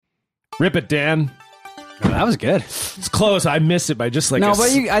Rip it, Dan. Oh, that was good. It's close. I missed it by just like No, but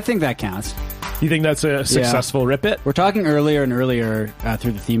I think that counts. You think that's a successful rip it? We're talking earlier and earlier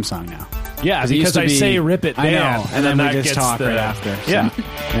through the theme song now. Yeah, because I say rip it, Dan. I know, and then we just talk right after. So,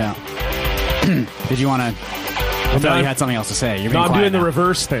 yeah. Did you want to... I thought you had something else to say. You're being I'm quiet doing now. the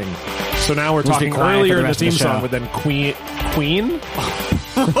reverse thing. So now we're talking quiet earlier for in the the rest of theme the song, show. but then Queen?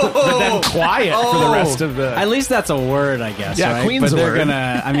 But then quiet for the rest of the... At least that's a word, I guess. Yeah, right? Queen's but a they're word.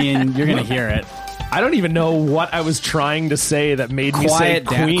 gonna. I mean, you're gonna hear it. I don't even know what I was trying to say that made me say Quiet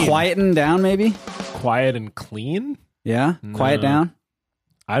down. Queen. Quieten down, maybe. Quiet and clean? Yeah. Quiet down.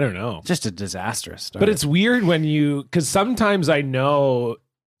 I don't know. Just a disastrous story. But it's weird when because sometimes I know,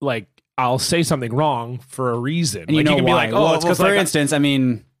 like, I'll say something wrong for a reason. and you like, know you can why? be like, oh, it's because for instance, I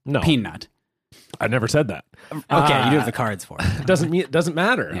mean, No. peanut. I never said that. Okay, you do have the cards for it. It doesn't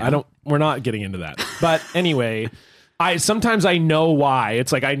matter. Yeah. We're not getting into that. But anyway, sometimes I know why.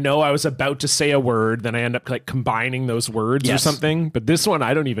 It's like I know I was about to say a word, then I end up like combining those words or Yes. something. But this one,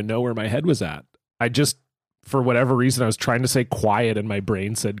 I don't even know where my head was at. I just, for whatever reason, I was trying to say quiet and my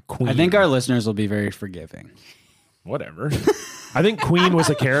brain said Queen. I think our listeners will be very forgiving. Whatever. I think Queen was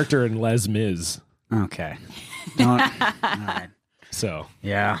a character in Les Mis. Okay. All right. So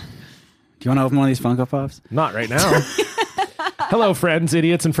Yeah. Do you want to open one of these Funko Pops? not right now. Hello, friends,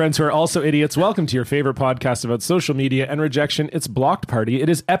 idiots, and friends who are also idiots. Welcome to your favorite podcast about social media and rejection. It's Blocked Party. It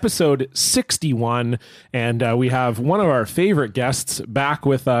is episode 61, and we have one of our favorite guests back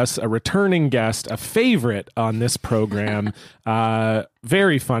with us, a returning guest, a favorite on this program.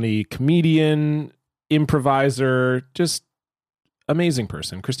 Very funny comedian, improviser, just amazing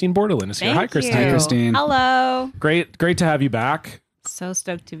person. Christine Bordelin is here. Hi, Christine. Hi, Christine. Hello. Great to have you back. So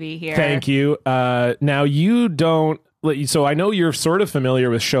stoked to be here. Thank you. Now you don't. So I know you're sort of familiar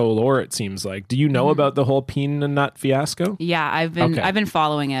with show lore. It seems like. Do you know about the whole peanut fiasco? Yeah, I've been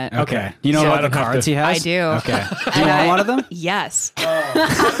following it. Okay. Do you know So I about the don't have cards to- he has? I do. Okay. Do you want one of them? Yes.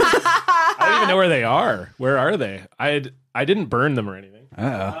 I don't even know where they are. Where are they? I didn't burn them or anything.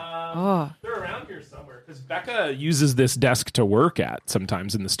 Oh. They're around here somewhere because Becca uses this desk to work at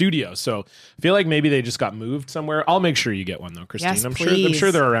sometimes in the studio. So I feel like maybe they just got moved somewhere. I'll make sure you get one though, Christine. Yes, I'm please.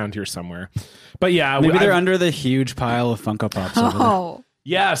 sure they're around here somewhere. But yeah, Maybe they're I've- under the huge pile of Funko Pops over there. Oh.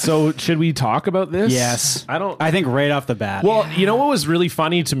 Yeah. So should we talk about this? Yes. I think right off the bat. Well, you know what was really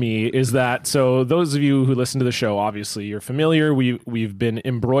funny to me is that, so those of you who listen to the show, obviously you're familiar. We've been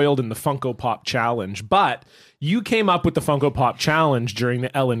embroiled in the Funko Pop Challenge, but you came up with the Funko Pop Challenge during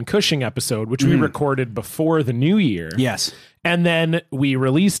the Ellen Cushing episode, which we recorded before the new year. yes. And then we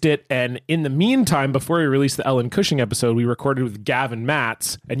released it. And in the meantime, before we released the Ellen Cushing episode, we recorded with Gavin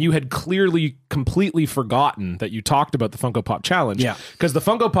Matz. And you had clearly completely forgotten that you talked about the Funko Pop Challenge. Yeah. Because the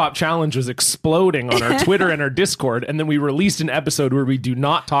Funko Pop Challenge was exploding on our Twitter and our Discord. And then we released an episode where we do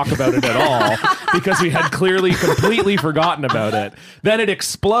not talk about it at all because we had clearly completely forgotten about it. Then it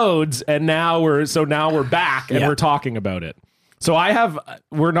explodes. And now we're back and we're talking about it. So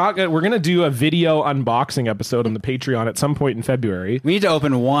we're going to do a video unboxing episode on the Patreon at some point in February. We need to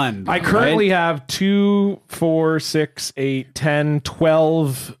open one. I currently have 2, 4, 6, 8, 10,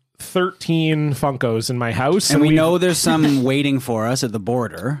 12, 13 Funkos in my house. and we know there's some waiting for us at the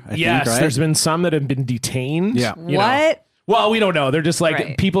border. I yes, think, right? there's been some that have been detained. Yeah. you know. What? Well, we don't know. They're just like,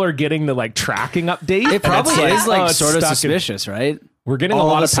 Right. people are getting the like tracking update. It probably is like it's sort of stuck in- suspicious, right? We're getting All a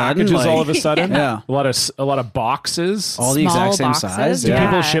lot of of a sudden, packages like- all of a sudden. Yeah. A lot of boxes. All the Small exact same boxes? size. Do Yeah.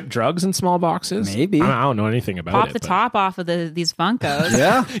 people ship drugs in small boxes? Maybe. I don't know anything about Pop it. the but- top off of these Funkos.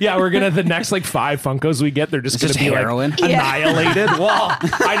 Yeah. Yeah, we're gonna the next like 5 Funkos we get, they're just It's gonna just be heroin. like annihilated. Well,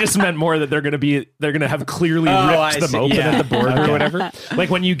 I just meant more that they're gonna have clearly I ripped them see. open Yeah. at the border Okay. or whatever. Like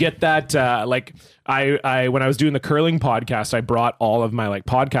when you get that, like I when I was doing the curling podcast, I brought all of my like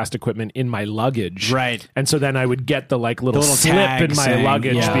podcast equipment in my luggage, Right. And so then I would get the like little slip tag in my saying,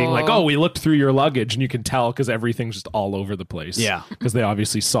 luggage, yeah. being like, "Oh, we looked through your luggage," and you can tell because everything's just all over the place. Yeah. because they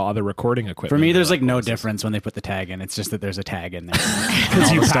obviously saw the recording equipment. For me, They're there's like no "What's this?" difference when they put the tag in. It's just that there's a tag in there.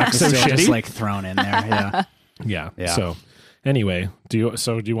 Because you All the pack stuff so is still just shitty. like thrown in there. Yeah. Yeah. Yeah. So anyway, do you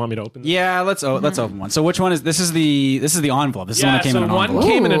want me to open this? Yeah, let's open one. So which one is this is the envelope. This is the one that came in an one envelope.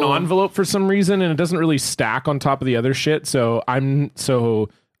 came in an Ooh. envelope for some reason, and it doesn't really stack on top of the other shit. So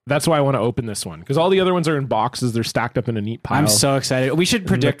that's why I want to open this one because all the other ones are in boxes. They're stacked up in a neat pile. I'm so excited. We should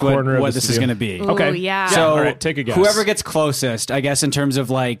predict what corner of the this is studio. going to be. Ooh, Okay. yeah. So all right, take a guess. Whoever gets closest, I guess, in terms of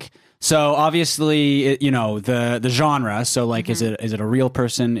like, so obviously, the genre. So like, is it a real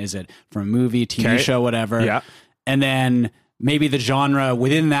person? Is it from a movie, TV Okay. show, whatever? Yeah. And then maybe the genre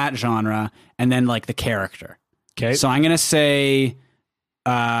within that genre, and then like the character. Okay. So I'm gonna say,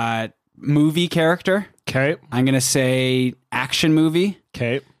 movie character. Okay. I'm gonna say action movie,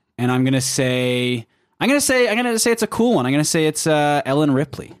 Okay. and I'm gonna say it's a cool one. I'm gonna say it's Ellen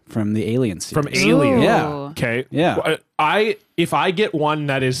Ripley from the Alien series. From Alien. Yeah. Okay. Yeah. If I get one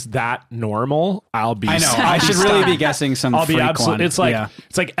that is that normal, I'll be. I know. I should really be guessing some. I'll be freak absolutely. one.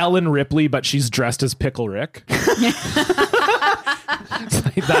 It's like Ellen Ripley, but she's dressed as Pickle Rick.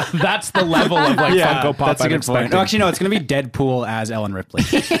 That's the level of like Funko Pop. That's a I'm good expecting. point. No, actually, no. It's going to be Deadpool as Ellen Ripley.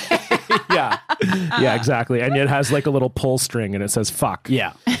 Yeah, exactly. And it has like a little pull string, and it says "fuck."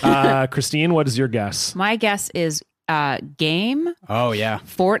 Yeah. Christine, what is your guess? My guess is game, Oh yeah.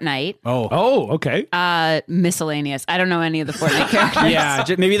 Fortnite, Oh, okay. miscellaneous. I don't know any of the Fortnite characters. Yeah.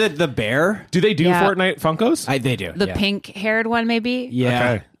 Maybe the bear. Do they do Yeah. Fortnite Funkos? They do. The yeah. pink-haired one, maybe. Yeah.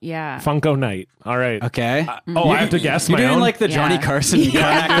 Okay. Yeah. Funko Night. All right. Okay. I have to guess You're my doing own. like the Johnny Yeah. Carson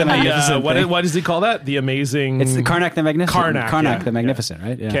Karnak the Magnificent. thing. what does he call that? The amazing. It's the Karnak the Magnificent. Karnak, yeah. the Magnificent,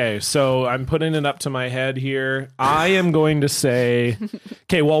 right? Yeah. Okay, so I'm putting it up to my head here. I am going to say,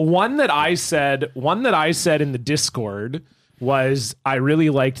 okay, well, one that I said in the Discord was I really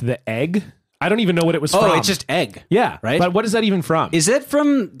liked the egg. I don't even know what it was from. Oh, it's just egg. yeah, right? But what is that even from? Is it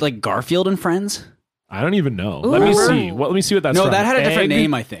from like Garfield and Friends? I don't even know. Let me see. Let me see what that's No, from. that had a different Egg,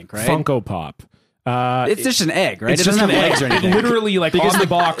 name, I think, right? Funko Pop. It's just an egg, right? It's It doesn't just have an eggs or egg. anything. It literally, like, because on the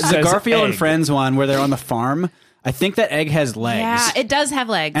box the says Garfield and egg. Friends one where they're on the farm. I think that egg has legs. Yeah, it does have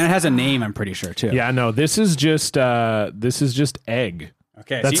legs. and it has a name. I'm pretty sure too. Yeah, no, this is just egg.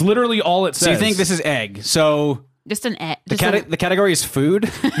 Okay. That's so you, literally all it says. so you think this is egg? So Just an egg. the category is food.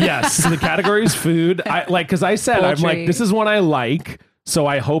 Yes, the category is food. I like because I said I'm Poultry. like this is one I like, so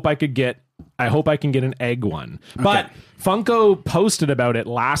I hope I can get an egg one. But Funko posted about it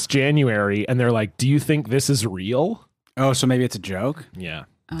last January, and they're like, "Do you think this is real?" Oh, so maybe it's a joke. Yeah.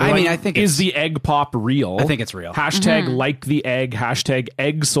 I mean, I think Is the egg pop real? I think it's real. Hashtag like the egg. Hashtag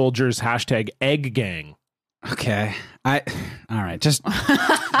egg soldiers. Hashtag egg gang. Okay. All right. Just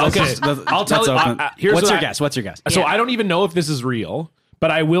Okay, I'll tell you. Here's What's what your I- guess? What's your guess? So I don't even know if this is real,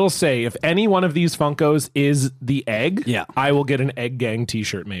 but I will say if any one of these Funkos is the egg, Yeah. I will get an Egg Gang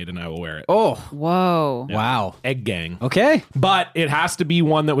t-shirt made and I will wear it. Oh, Whoa. wow. Egg Gang. Okay. But it has to be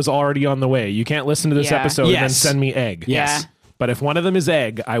one that was already on the way. You can't listen to this Yeah. episode and then Yes. send me egg. Yes. Yeah. But if one of them is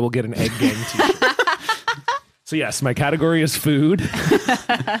egg, I will get an Egg Gang t-shirt. So yes, my category is food.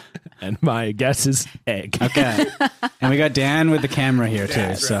 And my guess is egg. Okay. And we got Dan with the camera here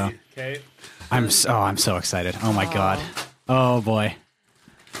too. So Okay. I'm so excited. Oh my god. Oh boy.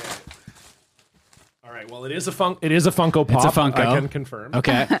 All right. Well, it is a Funko Pop. It's a Funko. I can confirm.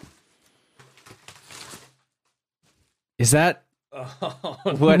 Okay. Is that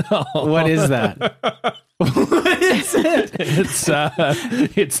what? What is that?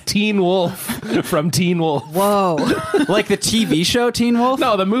 It's Teen Wolf from Teen Wolf. Whoa. Like the TV show Teen Wolf?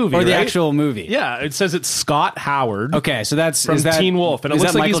 No, the movie or the right? actual movie? Yeah, it says it's Scott Howard. Okay, so that's From is that, Teen Wolf, and it is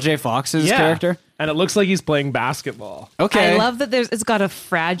looks that like Michael he's- J. Fox's Yeah. character? And it looks like he's playing basketball. Okay. I love that it's got a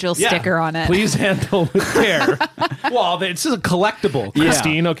fragile sticker on it. Please handle with care. Well, it's just a collectible,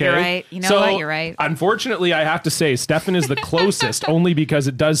 Christine. Okay, You're right. You know So, what? You're right. Unfortunately, I have to say Stefan is the closest, only because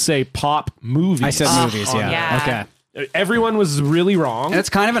it does say pop movies. I said movies. Yeah. yeah. Okay. Everyone was really wrong. And it's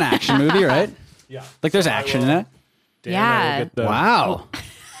kind of an action movie, right? Yeah, Like there's action in it. Dan, Yeah. I will get the- Wow.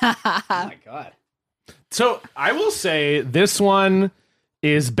 Oh my god. So I will say this one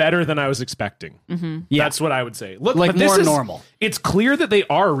is better than I was expecting. Yeah. That's what I would say. Look, Like but this more is normal. It's clear that they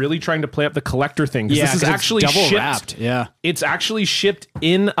are really trying to play up the collector thing. 'Cause this is 'cause it's actually double shipped. wrapped. Yeah. It's actually shipped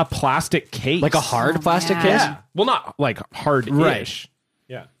in a plastic case, Like a hard plastic man. case? Yeah. Well, not like hard-ish. Right.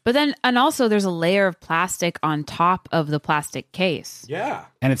 Yeah. But then, and also there's a layer of plastic on top of the plastic case. Yeah.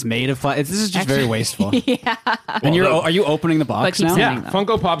 And it's made of plastic. This is just very wasteful. Yeah. And are you opening the box keep now? saying- Yeah.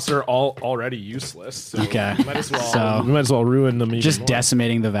 Funko Pops are all already useless. So Okay. Might as well. So- we might as well ruin them. Even Just more.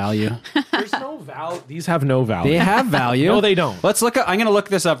 decimating the value. There's no value. These have no value. They have value. No, they don't. Let's look. I'm going to look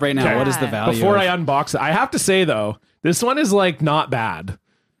this up right now. Okay. What is the value? Before of- I unbox it, I have to say though, this one is like not bad.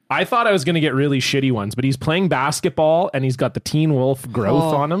 I thought I was going to get really shitty ones, but he's playing basketball and he's got the Teen Wolf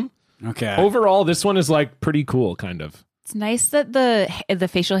growth on him. Okay. Overall, this one is like pretty cool, kind of. It's nice that the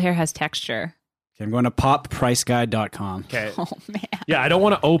facial hair has texture. Okay, I'm going to poppriceguide.com. Okay. Oh man. Yeah, I don't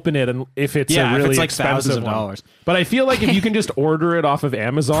want to open it and if it's Yeah, a if really it's like expensive thousands of one. dollars. But I feel like if you can just order it off of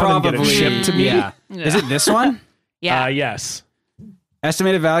Amazon and get it shipped to me. Yeah. Is it this one? Yeah. Yes.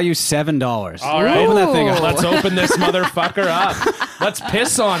 Estimated value $7. All right. Open that thing up. Ooh. Let's open this motherfucker up. Let's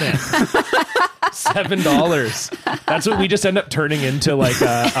piss on it. $7. That's what we just end up turning into, like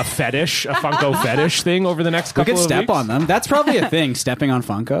a fetish, a Funko fetish thing over the next We couple could of step weeks. on them. That's probably a thing, stepping on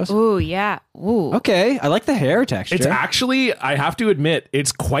Funkos. Ooh, yeah. Ooh. Okay, I like the hair texture. It's actually, I have to admit,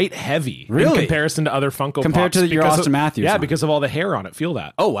 it's quite heavy in Really? comparison to other Funko Compared Pops to your because Austin of- Matthews Yeah, one. because of all the hair on it. Feel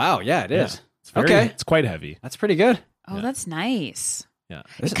that. Oh, wow. Yeah, it is. It's very, Okay. It's quite heavy. That's pretty good. Oh, that's nice. Yeah.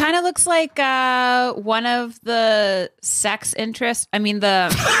 It kind of looks like one of the sex interests. I mean, See,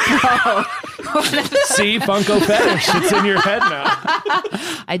 Funko fetish. It's in your head now.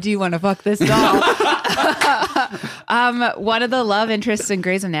 I do want to fuck this doll. One of the love interests in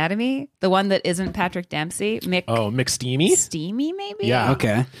Grey's Anatomy, the one that isn't Patrick Dempsey, Mick Oh, McSteamy? Steamy, maybe? Yeah.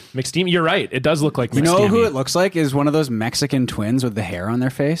 Okay. McSteamy, you're right. It does look like McSteamy. You know who it looks like is one of those Mexican twins with the hair on their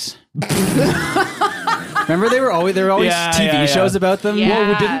face. Remember there were always Yeah, TV yeah. shows about them. Yeah.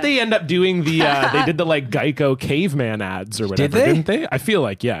 Well, didn't they end up doing the, they did the like Geico caveman ads or whatever, Did they? didn't they? I feel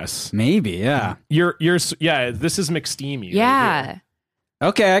like yes. Maybe, yeah. Yeah, this is McSteamy. right Yeah. here.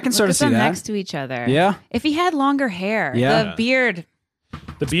 Okay, I can sort Look of at see them that. next to each other. Yeah. If he had longer hair, Yeah. the beard.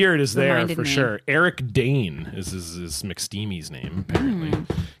 The beard is there Reminded for me. sure. Eric Dane is McSteamy's name, apparently.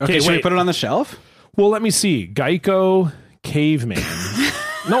 Okay, should we wait. put it on the shelf? Well, let me see. Geico caveman.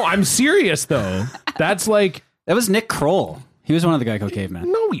 No, I'm serious though. That's like, That was Nick Kroll. He was one of the Geico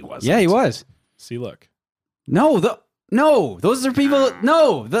cavemen. no, he wasn't. Yeah, he was. See, look. No, those are people.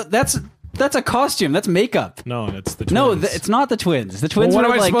 No, that's a costume. That's makeup. No, it's the twins. No, it's not the twins. The Well, twins what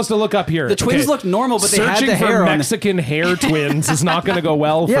were am I like, supposed to look up here? The twins Okay. look normal, but they had Searching the hair for on. Mexican hair twins is not going to go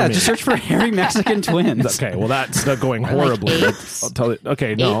well for Yeah, me. just search for hairy Mexican twins. Okay, well, that's not going horribly. apes. I'll tell you.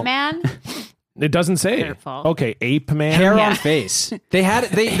 Okay, no. Ape Man? It doesn't say. Careful. Okay, Ape Man. Hair Yeah. on face. They had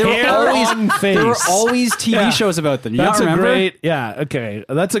they Hair were always on face. There were always TV Yeah. shows about them. You That's not a remember? great, yeah, okay.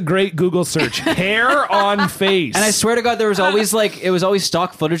 That's a great Google search. Hair on face. And I swear to God, there was always it was always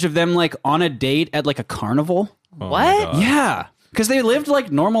stock footage of them like on a date at like a carnival. Oh my What? God. Yeah, because they lived like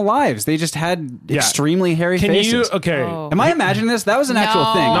normal lives. They just had Yeah. extremely hairy Can faces. you, okay. Oh. Am I imagining this? That was an actual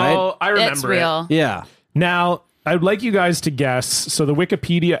No. thing, right? No, I remember It's it. real. Yeah. Now, I'd like you guys to guess. So the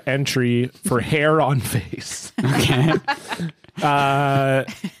Wikipedia entry for hair on face. Okay.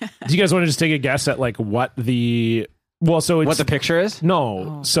 Do you guys want to just take a guess at like what the, well, so it's, What the picture is?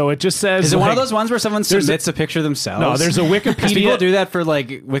 no. So it just says, Is it one like- of those ones where someone there's a- submits a picture themselves? No, there's a 'Cause people Wikipedia. do that for like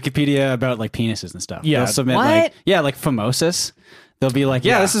Wikipedia about like penises and stuff. Yeah. They'll submit What? like like phimosis. They'll be like,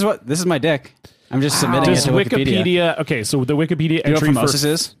 yeah, Yeah. this is my dick. I'm just submitting it Does to Wikipedia. Wikipedia, okay, so the Wikipedia You know what entry phimosis for,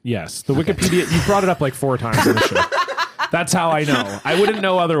 is? yes, the Wikipedia, you brought it up like 4 times in the show. That's how I know. I wouldn't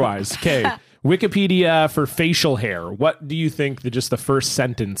know otherwise. Okay. Wikipedia for facial hair. What do you think just the first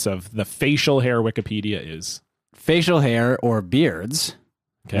sentence of the facial hair Wikipedia is? Facial hair or beards,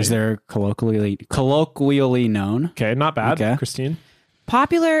 Okay. as they're colloquially known. Okay, not bad. Okay. Christine?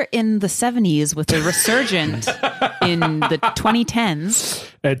 Popular in the 70s with a resurgent in the 2010s.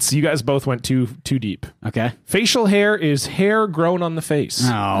 It's you guys both went too deep. Okay. Facial hair is hair grown on the face.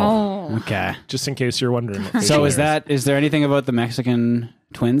 Oh. Okay. Just in case you're wondering. What So facial is hair is there anything about the Mexican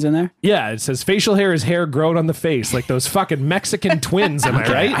twins in there? Yeah, it says facial hair is hair grown on the face, like those fucking Mexican twins. Am I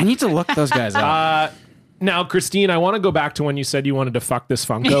right? I need to look those guys up. Now, Christine, I want to go back to when you said you wanted to fuck this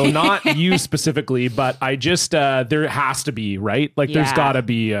Funko. Not you specifically, but I just there has to be, right? Like there's Yeah. got to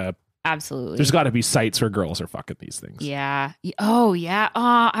be Absolutely. there's got to be sites where girls are fucking these things. Yeah. Oh, yeah.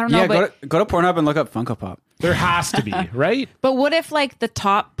 Oh, I don't know. Yeah, but, go to Pornhub and look up Funko Pop. There has to be, right? but what if like the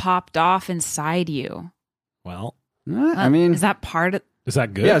top popped off inside you? Well, I mean, Is that part of. is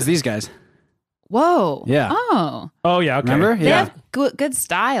that good? yeah, it's these guys. Whoa. Yeah. Oh. Oh yeah. Okay. Remember? They Yeah. have good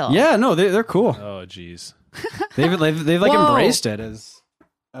style. Yeah, no, they're cool. Oh jeez. They've like Whoa. embraced it as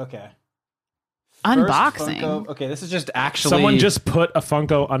okay. Unboxing. First Funko- okay, this is just actually Someone just put a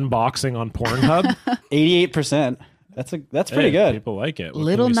Funko unboxing on Pornhub. 88%. That's pretty Hey, good. People like it. What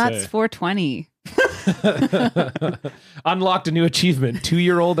Little can we Nuts say? 420. Unlocked a new achievement.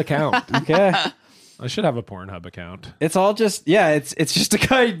 2-year-old account. Okay. I should have a Pornhub account. It's all just it's just a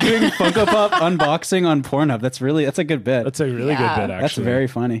guy doing Funko Pop unboxing on Pornhub. That's a good bit. That's a really Yeah. good bit. Actually, That's very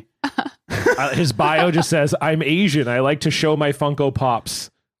funny. His bio just says, "I'm Asian. I like to show my Funko Pops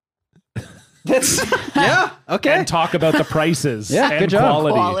That's yeah, okay. and talk about the prices Yeah, and good job.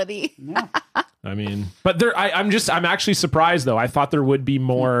 quality." I mean, but I'm actually surprised though. I thought there would be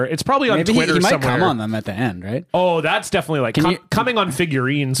more. It's probably on Maybe Twitter he might somewhere. come on them at the end, right? Oh, that's definitely like Can you- coming on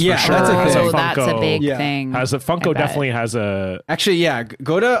figurines. Yeah, for sure. that's a Has thing. Oh, that's a Funko- big Yeah. thing. Has a I Funko bet. definitely has a. Actually, yeah.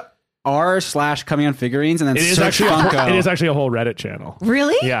 Go to r/coming on figurines and then It is search actually Funko. it is actually a whole Reddit channel.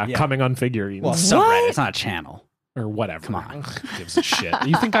 Really? Yeah, Yeah. coming on figurines well, subreddit. It's not a channel. or whatever. Come on. Ugh, gives a shit.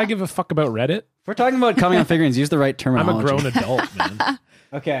 You think I give a fuck about Reddit? If we're talking about coming on figurines, use the right I'm terminology. a grown adult, man.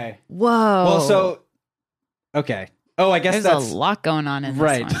 Okay. Whoa. Well, so okay. Oh, I guess there's that's a lot going on in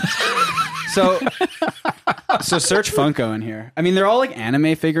right. this one. So search Funko in here. I mean, they're all like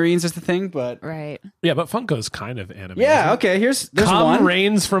anime figurines is the thing, but Right. Yeah, but Funko's kind of anime. yeah. Okay. There's Come one.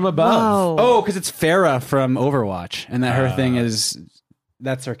 rains from above. Whoa. Oh, because it's Farah from Overwatch, and that her thing is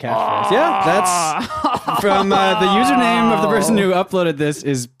that's her catchphrase. Yeah, that's from the username of the person who uploaded this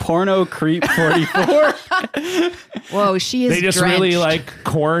is Porno Creep 44. Whoa, she is They just drenched. really like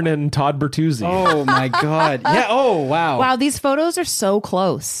Korn and Todd Bertuzzi. Oh my god. Yeah. Oh wow. Wow, these photos are so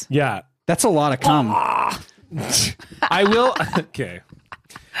close. Yeah. That's a lot of cum. I will. Okay.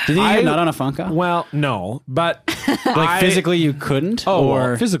 Did you get nut on a Funko? Well, no, but Like physically, you couldn't. Oh, or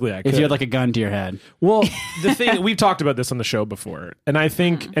well, physically I could. if you had like a gun to your head. Well, the thing we've talked about this on the show before, and I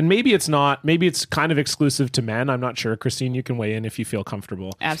think, and maybe it's not, maybe it's kind of exclusive to men. I'm not sure. Christine, you can weigh in if you feel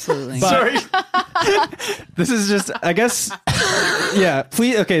comfortable. Absolutely. Sorry. This is just, I guess, yeah.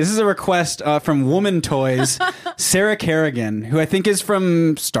 Please, okay. This is a request from Woman Toys, Sarah Kerrigan, who I think is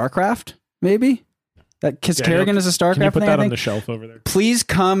from StarCraft, maybe. That Kiss Kerrigan is a StarCraft Can you put thing, that I on think? the shelf over there? Please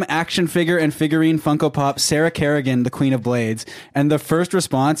come action figure and figurine Funko Pop Sarah Kerrigan, the Queen of Blades. And the first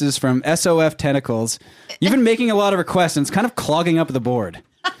response is from SOF Tentacles. You've been making a lot of requests and it's kind of clogging up the board.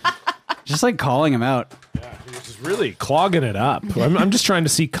 Just like calling him out. Yeah, you're just really clogging it up. I'm just trying to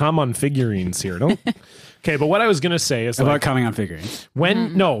see cum on figurines here. Don't. Okay, but what I was gonna say is About like, coming on figurines.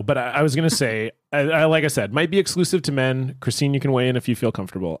 when no, but I was gonna say, like I said, might be exclusive to men. Christine, you can weigh in if you feel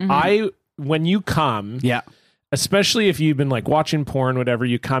comfortable. When you come, Yeah. especially if you've been like watching porn, whatever,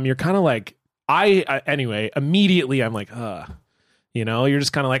 you come, you're kind of like, anyway, immediately I'm like, you know, you're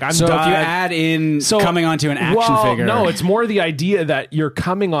just kind of like, I'm So done. if you add in coming onto an action figure. No, it's more the idea that you're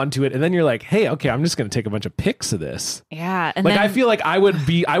coming onto it and then you're like, hey, okay, I'm just going to take a bunch of pics of this. yeah. And Like, then, I feel like I would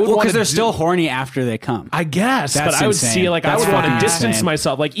well, want because to they're still horny after they come. I guess, That's but I would insane. see like That's I would want to fucking distance insane.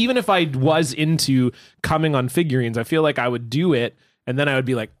 myself. Like even if I was into coming on figurines, I feel like I would do it and then I would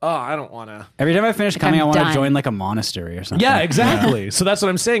be like, oh, I don't want to. Every time I finish coming, I'm I want to done. join like a monastery or something. Yeah, exactly. So that's what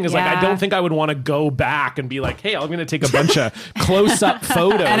I'm saying is like I Yeah. don't think I would want to go back and be like, hey, I'm going to take a bunch of close-up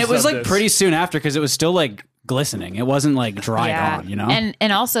photos. And it was of like this. pretty soon after because it was still like glistening. It wasn't like dried on, you know?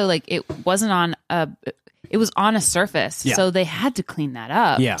 And also like it wasn't on it was on a surface. Yeah. So they had to clean that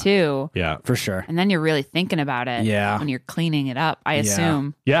up Yeah. too. Yeah. For sure. And then you're really thinking about it Yeah. when you're cleaning it up, I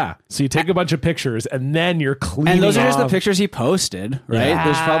assume. Yeah. So you take a bunch of pictures and then you're cleaning And those are just the off- pictures he posted, right? Yeah.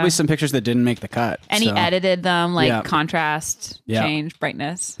 There's probably some pictures that didn't make the cut. And so he edited them like Yeah. contrast, Yeah. change,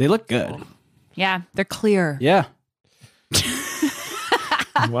 brightness. They look good. Yeah, they're clear. Yeah.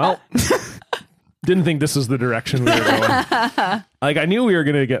 Well, didn't think this was the direction we were going. Like I knew we were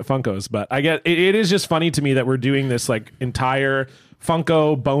going to get Funkos, but it is just funny to me that we're doing this like entire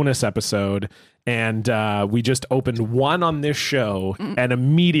Funko bonus episode. And we just opened one on this show, and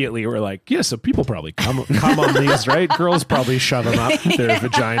immediately we're like, yeah, so people probably come on these, right? Girls probably shove them up their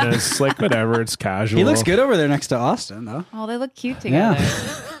vaginas, like whatever, it's casual. He looks good over there next to Austin, though. Oh, they look cute together.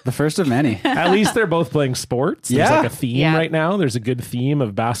 The first of many. At least they're both playing sports. There's Yeah. like a theme Yeah. right now. There's a good theme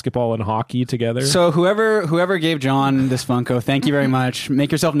of basketball and hockey together. So whoever gave John this Funko, thank you very much.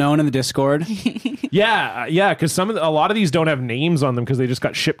 Make yourself known in the Discord. yeah, because a lot of these don't have names on them because they just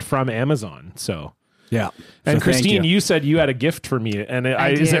got shipped from Amazon. So. Yeah. And So thank Christine, you. you said you had a gift for me, and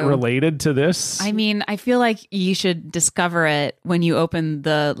is it do. related to this? I mean, I feel like you should discover it when you open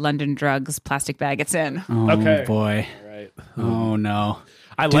the London Drugs plastic bag it's in. Oh Okay. boy. Right. Oh no.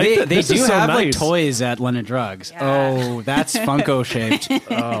 I Do like they that. they This do is so have like nice. toys at London Drugs. Oh, that's Funko shaped.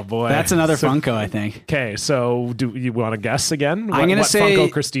 Oh boy, That's another So- Funko, I think. Okay, so do you want to guess again? I'm gonna what say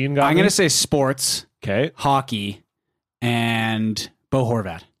Funko Christine got. I'm me? gonna say sports, Okay. hockey, and Bo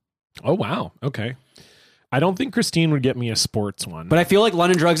Horvat. Oh wow. Okay. I don't think Christine would get me a sports one, But I feel like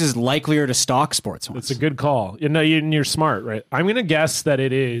London Drugs is likelier to stock sports ones. it's a good call. You're smart, right? I'm gonna guess that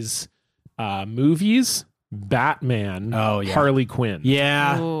it is movies, Batman, Oh, yeah. Harley Quinn.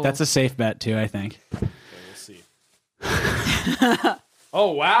 Yeah, Ooh. that's a safe bet too, I think.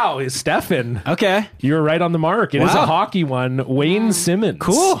 Oh wow, it's Stefan. Okay. You were right on the mark. It is Wow. a hockey one. Wayne Simmons,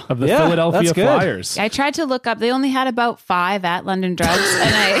 Cool. of the Yeah, Philadelphia that's good. Flyers. I tried to look up. They only had about 5 at London Drugs,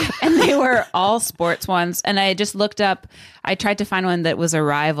 and they were all sports ones. And I just looked up. I tried to find one that was a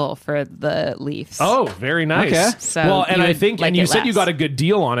rival for the Leafs. Oh, very nice. Okay. So well, and you I would think, like and you it said you less. got a good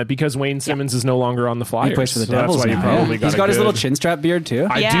deal on it because Wayne Simmons is no longer on the Flyers. He plays for the So Devils That's why now. you probably yeah. got. He's got his little good- chin strap beard too.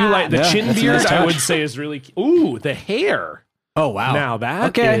 I do Yeah. like the Yeah, chin that's a beard. nice I touch. would say is really. Ooh, the hair. Oh wow! Now that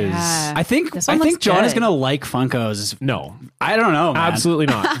Okay. is Yeah. I think This one looks John is good. gonna like Funkos. no, I don't know, man. absolutely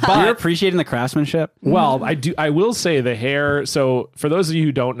not. You're But appreciating the craftsmanship. well, I will say the hair. So for those of you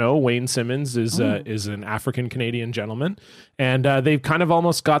who don't know, Wayne Simmons is an African Canadian gentleman, and they've kind of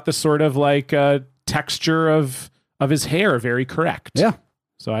almost got the sort of like texture of his hair very correct. Yeah.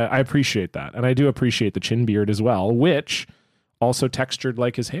 So I appreciate that, and I do appreciate the chin beard as well, which also textured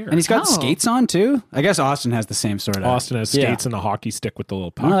like his hair. And he's got Oh. skates on too. I guess Austin has the same sort of. Austin has skates and the hockey stick with the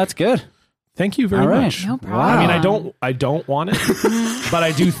little puck. Oh, that's good. Thank you very All right. much. No problem. I mean, I don't want it, but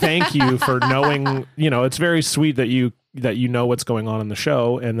I do thank you for knowing. You know, it's very sweet that you know what's going on in the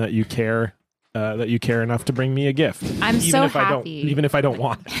show and that you care enough to bring me a gift. I'm so if happy. Even if I don't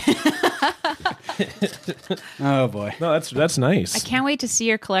want it. Oh boy. No, that's nice. I can't wait to see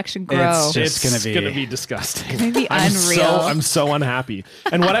your collection grow. It's just gonna be disgusting. gonna be I'm unreal. I'm so unhappy.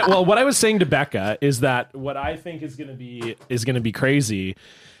 And what I was saying to Becca is that what I think is gonna be crazy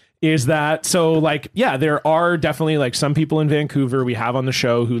is that, so like, yeah, there are definitely like some people in Vancouver we have on the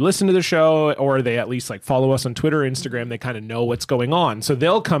show who listen to the show, or they at least like follow us on Twitter, Instagram. They kind of know what's going on. So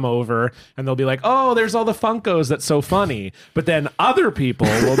they'll come over and they'll be like, oh, there's all the Funkos. That's so funny. But then other people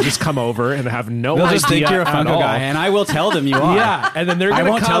will just come over and have no They'll idea just think you're a at Funko all. guy, and I will tell them you are. Yeah, and then they're I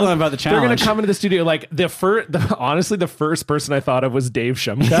gonna won't come, tell them about the They're gonna challenge. come into the studio like honestly, the first person I thought of was Dave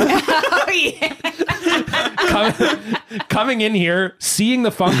Shumka. Oh, yeah. Coming in here, seeing the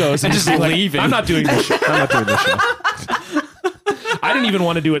Funkos, and just like, leaving. I'm not doing this show. I'm not doing this show. I didn't even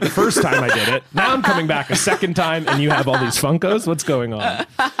want to do it the first time I did it. Now I'm coming back a second time, and you have all these Funkos. What's going on?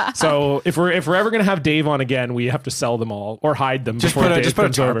 So if we're ever gonna have Dave on again, we have to sell them all or hide them. Just before put a Dave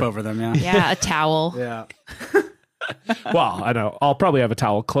comes tarp over them. Yeah. Yeah, a towel. Yeah. Well, I know. I'll probably have a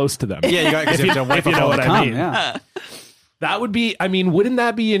towel close to them. Yeah. You got if you know what I mean. Yeah. That would be, I mean, wouldn't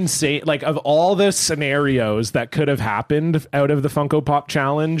that be insane? Like, of all the scenarios that could have happened out of the Funko Pop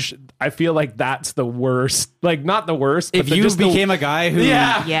Challenge, I feel like that's the worst. Like, not the worst. If but you just became a guy who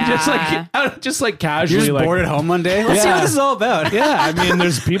Yeah. just like you're casually, just like, bored at home one day, let's see Yeah. what this is all about. yeah. I mean,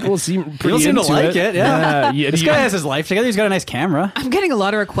 there's people seem pretty People seem to into like it. Yeah. yeah. This guy has his life together. He's got a nice camera. I'm getting a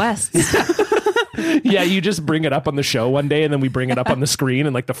lot of requests. Yeah, you just bring it up on the show one day, and then we bring it up on the screen,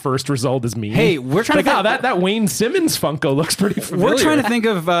 and like the first result is me. Hey, we're trying like, to oh, that Wayne Simmons Funko looks pretty familiar. We're trying to think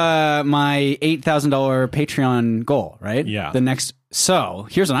of my $8,000 Patreon goal, right? Yeah. The next. So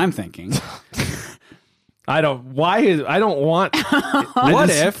here's what I'm thinking. I don't want. What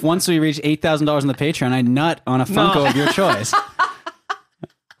if once we reach $8,000 on the Patreon, I nut on a Funko of your choice?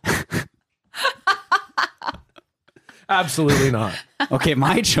 Absolutely not. Okay,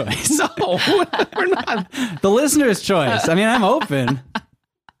 my choice. No, we're not. The listener's choice. I mean, I'm open.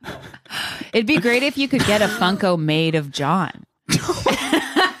 It'd be great if you could get a Funko made of John.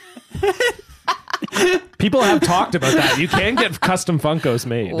 People have talked about that. You can get custom Funkos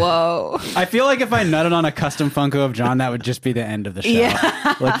made. Whoa. I feel like if I nutted on a custom Funko of John, that would just be the end of the show.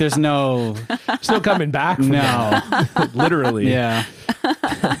 Yeah. Like, there's no. There's no coming back from No. that. Literally. Yeah.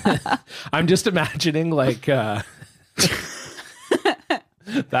 I'm just imagining like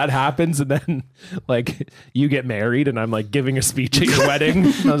that happens, and then like you get married, and I'm like giving a speech at your wedding.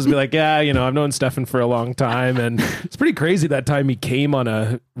 I'll just be like, yeah, you know, I've known Stefan for a long time, and it's pretty crazy that time he came on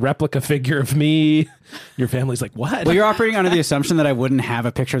a replica figure of me. Your family's like, what? Well, you're operating under the assumption that I wouldn't have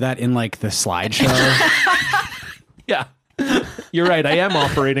a picture of that in like the slideshow. Yeah. You're right. I am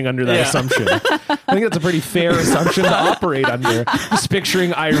operating under that Yeah. assumption. I think that's a pretty fair assumption to operate under. Just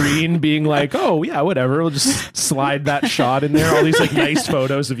picturing Irene being like, oh, yeah, whatever. We'll just slide that shot in there. All these like nice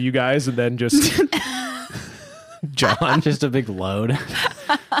photos of you guys, and then just John. Just a big load.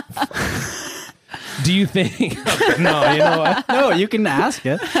 Do you think? No, you know what? No, you can ask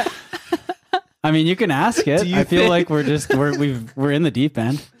it. I mean, you can ask it. you I feel think- like we're in the deep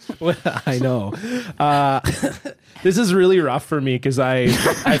end. I know. This is really rough for me because I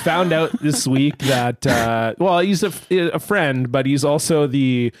found out this week that well, he's a friend, but he's also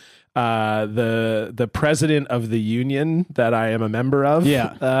the president of the union that I am a member of.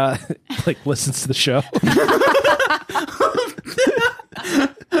 Yeah. Like listens to the show.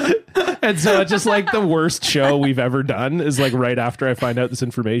 And so it's just like the worst show we've ever done is like right after I find out this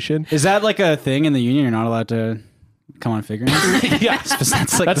information. Is that like a thing in the union? You're not allowed to come on figurines? Yeah.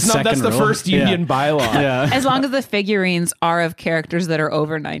 That's like That's the second the rule. first union bylaw. Yeah. As long as the figurines are of characters that are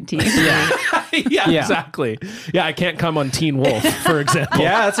over 19. Yeah, exactly. Yeah, I can't come on Teen Wolf, for example.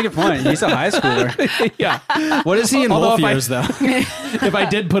 Yeah, that's a good point. He's a high schooler. Yeah. What is he in Although wolf if I- years, though? If I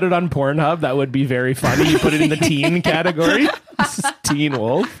did put it on Pornhub, that would be very funny. You put it in the teen category. This is Teen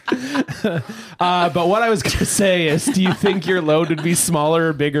Wolf. But what I was going to say is, do you think your load would be smaller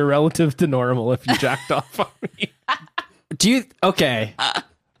or bigger relative to normal if you jacked off on me? Okay.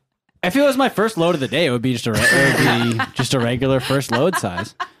 If it was my first load of the day, it would be just a regular first load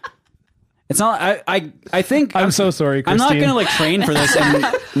size. It's not. I think I'm so sorry, I'm Christine. not gonna like train for this and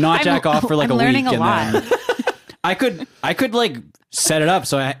not jack off for like I'm a learning week. a lot. Then I could like set it up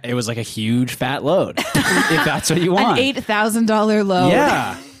so it was like a huge fat load if that's what you want. An $8,000 load.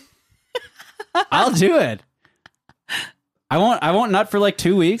 Yeah, I'll do it. I won't nut for like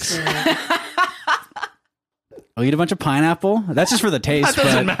 2 weeks. I'll eat a bunch of pineapple. That's just for the taste. That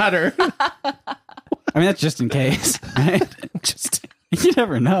doesn't but, matter. I mean, that's just in case, right? Just you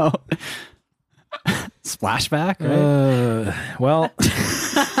never know. Splashback, right? Well,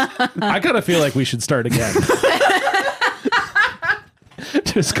 I kind of feel like we should start again.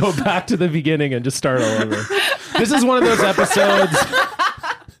 Just go back to the beginning and just start all over. This is one of those episodes.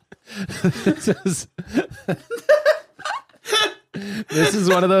 This is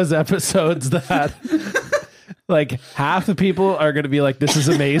one of those episodes that like half the people are going to be like, this is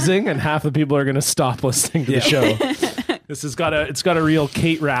amazing, and half the people are going to stop listening to the show. This has got a real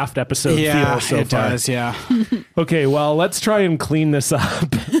Kate Raft episode feel so it far. does, yeah. Okay, well, let's try and clean this up,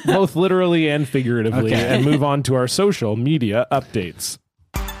 both literally and figuratively, Okay. and move on to our social media updates.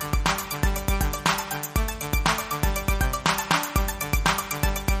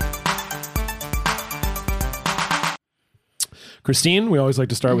 Christine, we always like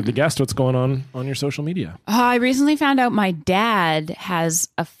to start with the guest. What's going on your social media? I recently found out my dad has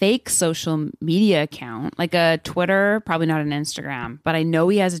a fake social media account, like a Twitter, probably not an Instagram, but I know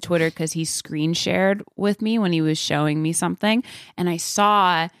he has a Twitter because he screen shared with me when he was showing me something. And I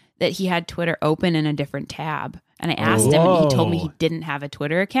saw that he had Twitter open in a different tab. And I asked him and he told me he didn't have a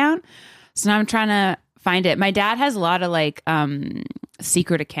Twitter account. So now I'm trying to find it. My dad has a lot of like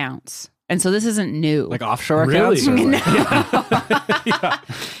secret accounts. And so this isn't new. Like offshore Really? accounts?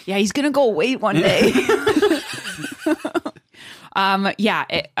 Yeah, he's gonna go wait one day. So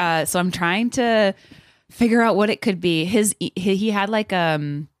I'm trying to figure out what it could be. He had like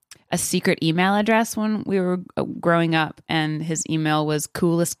a secret email address when we were growing up, and his email was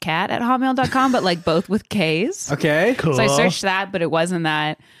coolestcat@hotmail.com, but like both with K's. Okay. Cool. So I searched that, but it wasn't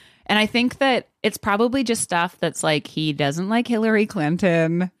that. And I think that it's probably just stuff that's like he doesn't like Hillary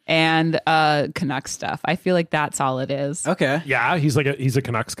Clinton and Canuck stuff. I feel like that's all it is. Okay. Yeah, he's a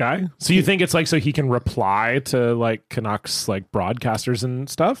Canucks guy. So you think it's like so he can reply to like Canucks like broadcasters and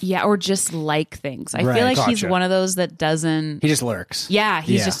stuff? Yeah, or just like things. I Right. feel like he's Gotcha. one of those that doesn't. He just lurks. Yeah,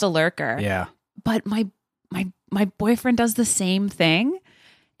 he's Yeah. just a lurker. Yeah. But my boyfriend does the same thing,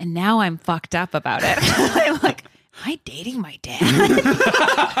 and now I'm fucked up about it. I'm like, am I dating my dad?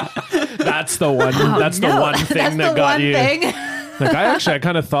 That's the one. That's the one thing That's that the got one you. thing. Like I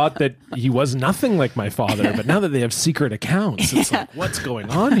kind of thought that he was nothing like my father, but now that they have secret accounts, it's like, what's going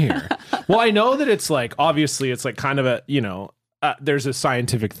on here? Well, I know that it's like obviously it's like kind of a there's a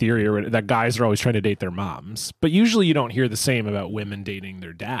scientific theory that guys are always trying to date their moms, but usually you don't hear the same about women dating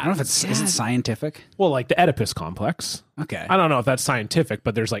their dads. I don't know if is it scientific? well, like the Oedipus complex. Okay. I don't know if that's scientific,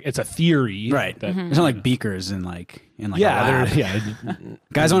 but there's like it's a theory, Right. That, There's not like beakers in like a yeah, lab. yeah.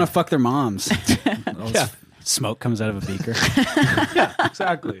 Guys want to fuck their moms. Yeah. Smoke comes out of a beaker.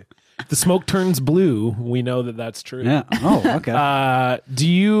 Exactly. If the smoke turns blue, we know that that's true. Yeah. Oh,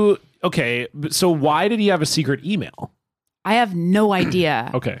 okay. So why did he have a secret email? I have no idea.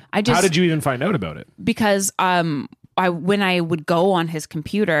 Okay. I just How did you even find out about it? because when I would go on his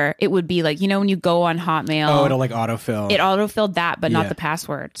computer, it would be like, when you go on Hotmail, Oh, it'll like autofill. it autofilled that, but Yeah. not the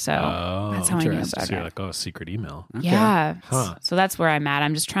password. So that's how I knew interesting. about So you're it. like, oh, secret email. Yeah. Huh. So that's where I'm at.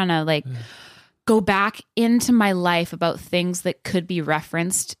 I'm just trying to like go back into my life about things that could be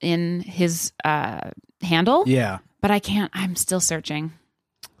referenced in his handle. Yeah. But I can't. I'm still searching.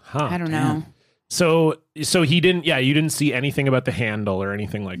 Huh. I don't know. So he didn't. Yeah, you didn't see anything about the handle or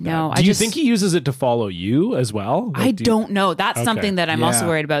anything like that. No, Do I you just- think he uses it to follow you as well? Like, I don't know. That's Okay. something that I'm also Yeah.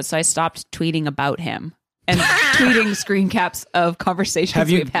 worried about. So I stopped tweeting about him and tweeting screen caps of conversations Have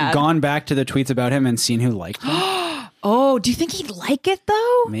you we've had. gone back to the tweets about him and seen who liked them? Oh, do you think he'd like it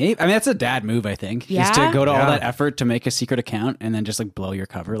though? Maybe. I mean, that's a dad move, I think. Yeah? Is to go to Yeah. all that effort to make a secret account and then just like blow your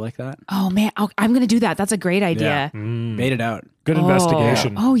cover like that. Oh man, I'm going to do that. That's a great idea. Bait it out. Good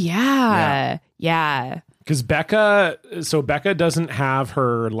investigation. Oh yeah. Yeah. Because Becca doesn't have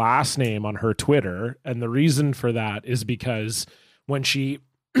her last name on her Twitter, and the reason for that is because when she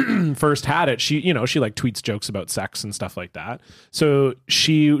first had it, she like tweets jokes about sex and stuff like that. So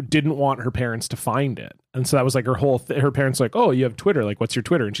she didn't want her parents to find it, and so that was like her whole. Her parents were like, oh, you have Twitter? Like, what's your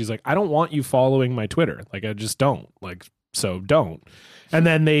Twitter? And she's like, I don't want you following my Twitter. Like, I just don't like. So don't. And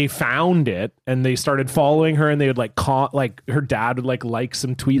then they found it and they started following her, and they would like her dad would like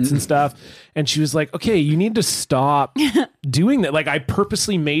some tweets and stuff. And she was like, okay, you need to stop doing that. Like, I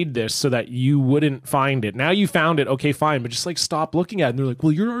purposely made this so that you wouldn't find it. Now you found it. Okay, fine. But just like stop looking at it. And they're like,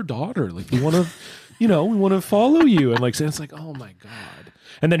 well, you're our daughter. Like, we want to, we want to follow you. And like, so it's like, oh my God.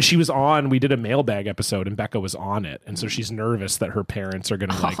 And then she was on, we did a mailbag episode and Becca was on it. And so she's nervous that her parents are going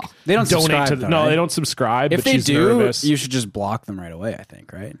to like They don't donate subscribe, to though, No, right? they don't subscribe. If but they she's do, nervous. you should just block them right away, I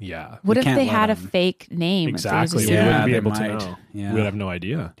think, right? Yeah. What if can't they let had a them- fake name? Exactly. If We there was a wouldn't be they able to might. know. Yeah. We would have no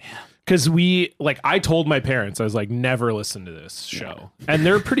idea. Because I told my parents, I was like, never listen to this show. And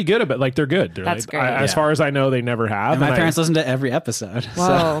they're pretty good about like, they're good. They're That's like, great. as far as I know, they never have. And my And parents listen to every episode. Whoa,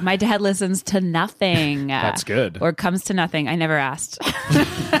 So. my dad listens to nothing. That's good. Or comes to nothing. I never asked.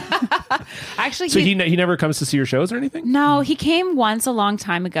 Actually, So he never comes to see your shows or anything? no, he came once a long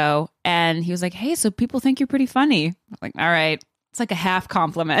time ago, and he was like, "Hey, so people think you're pretty funny." I'm like, all right. It's like a half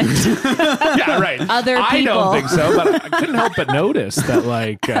compliment. Yeah, right. Other I don't people. think so, but I couldn't help but notice that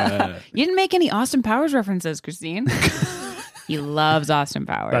like You didn't make any Austin Powers references, Christine. He loves Austin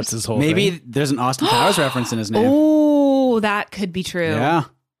Powers. that's his whole Maybe thing. there's an Austin Powers reference in his name. Oh, that could be true. Yeah.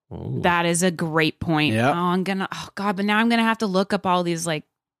 Ooh. That is a great point. Yep. Oh God, but now I'm gonna have to look up all these like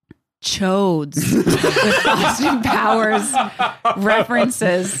chodes with Austin Powers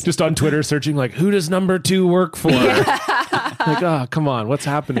references. Just on Twitter searching like, who does number 2 work for? Like, oh, come on, what's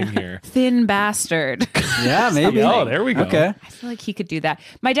happening here? Thin bastard. Yeah, maybe. Oh, there we go. Okay. I feel like he could do that.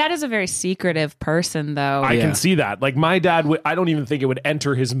 My dad is a very secretive person, though. I Yeah. can see that. Like my dad would, I don't even think it would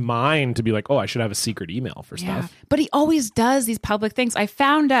enter his mind to be like, oh, I should have a secret email for Yeah. stuff. But he always does these public things. I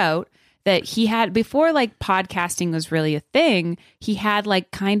found out that he had, before like podcasting was really a thing, he had like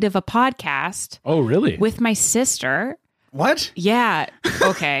kind of a podcast Oh, really? with my sister. What? Yeah.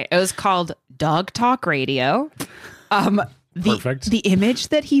 Okay. It was called Dog Talk Radio. Perfect. The image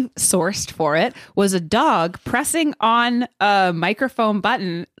that he sourced for it was a dog pressing on a microphone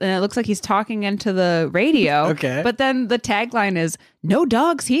button, and it looks like he's talking into the radio. Okay. But then the tagline is "No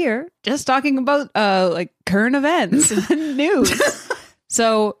dogs here, just talking about like current events and news."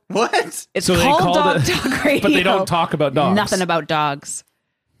 So What? it's So they called called Dog it- Talk Radio, but they don't talk about dogs. Nothing about dogs.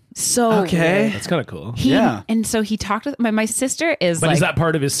 So Okay. That's kind of cool. Yeah. And so he talked with my sister is But like, is that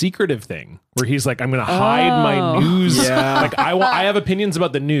part of his secretive thing where he's like, I'm going to hide my news? Yeah. Like I have opinions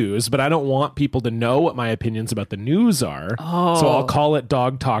about the news, but I don't want people to know what my opinions about the news are. So I'll call it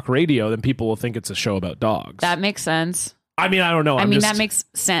Dog Talk Radio. Then people will think it's a show about dogs. that makes sense. I mean, I don't know. I I'm mean, just, that makes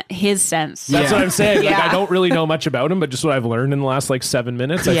his sense. That's Yeah. what I'm saying. Like, Yeah. I don't really know much about him, but just what I've learned in the last like 7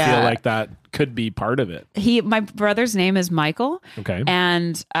 minutes, I Yeah. feel like that could be part of it. My brother's name is Michael. Okay.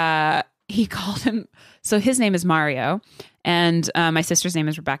 And he called him, so his name is Mario, and my sister's name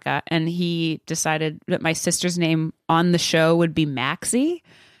is Rebecca, and he decided that my sister's name on the show would be Maxie,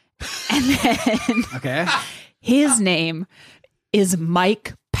 and then Okay. his name is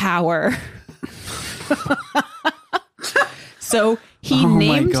Mike Power. So he Oh my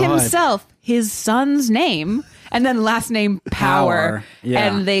named God. himself his son's name and then last name Power. Power. Yeah.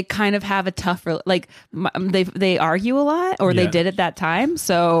 And they kind of have a tough, they argue a lot, or they Yeah. did at that time.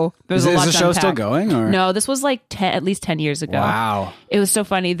 So there's a lot Is the to show still unpack. going? Or? No, this was like at least 10 years ago. Wow. It was so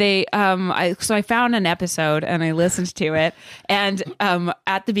funny. They, so I found an episode and I listened to it. And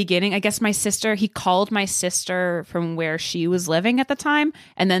at the beginning, I guess he called my sister from where she was living at the time.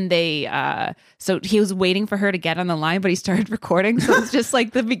 And then so he was waiting for her to get on the line, but he started recording. So it's just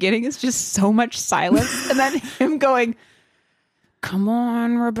like the beginning is just so much silence. And then him going, "Come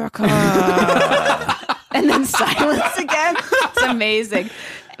on, Rebecca." And then silence again. It's amazing.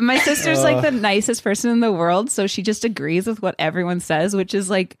 My sister's like the nicest person in the world, so she just agrees with what everyone says, which is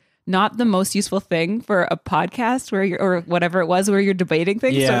like not the most useful thing for a podcast where you're, or whatever it was, where you're debating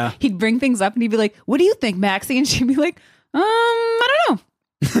things. Yeah. So he'd bring things up and he'd be like, "What do you think, Maxie?" And she'd be like, I don't know.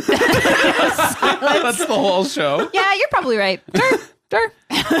 That's the whole show. Yeah, you're probably right. Sure.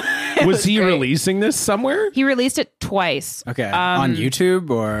 Was he great. releasing this somewhere? He released it twice. Okay. On YouTube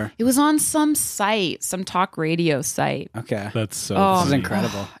or? It was on some site, some talk radio site. Okay. That's so Oh, This is funny.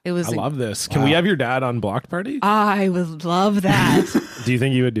 incredible. It was. I love this. Can we have your dad on Blocked Party? I would love that. Do you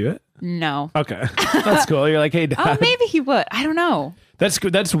think you would do it? No. Okay. That's cool. You're like, hey, dad. Oh, maybe he would. I don't know. That's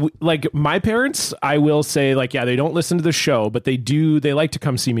good. That's like my parents, I will say, like, yeah, they don't listen to the show, but they like to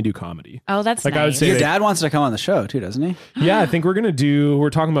come see me do comedy. Oh, that's Like, nice. I would say Your they- dad wants to come on the show too, doesn't he? Yeah, I think we're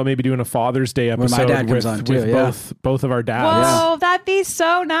talking about maybe doing a Father's Day my episode dad comes with, on too, with yeah. both of our dads. Whoa, that'd be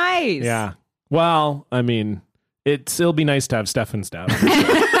so nice. Yeah. Well, I mean, it'll be nice to have Stefan's dad on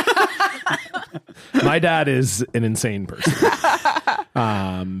the show. My dad is an insane person.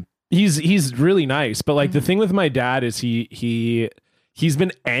 He's really nice, but like the thing with my dad is he's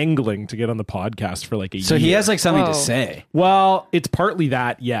been angling to get on the podcast for like a year. So he has like something Whoa. to say. Well, it's partly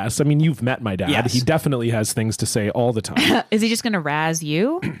that, yes. I mean, you've met my dad. Yes. He definitely has things to say all the time. Is he just going to razz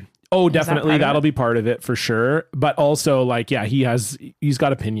you? Oh, that definitely. part of That'll it? be part of it for sure. But also, like, yeah, he's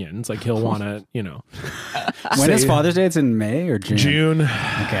got opinions. Like, he'll want to, When is say- Father's Day? It's in May or June? June. Okay,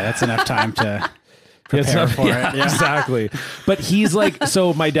 that's enough time to It's prepare not- for yeah, it. Yeah. Exactly. But he's like,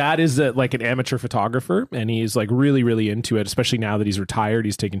 so my dad is like an amateur photographer, and he's like really, really into it, especially now that he's retired.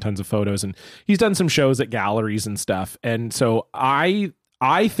 He's taking tons of photos, and he's done some shows at galleries and stuff. And so I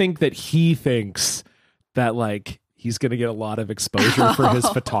think that he thinks that like he's going to get a lot of exposure for his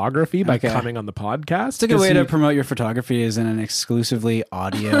photography by Okay. coming on the podcast. It's a good way to promote your photography is in an exclusively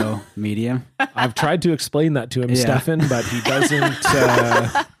audio medium. I've tried to explain that to him, Yeah. Stefan, but he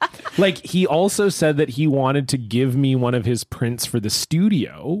doesn't. Like, he also said that he wanted to give me one of his prints for the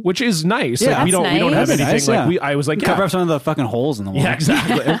studio, which is nice. Yeah. Like, we That's don't have nice. anything. Nice, like yeah. I was like, Cover yeah, up some of the fucking holes in the wall. yeah,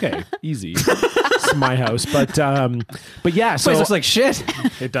 exactly. Okay, easy. It's my house, but yeah. So Place looks like shit.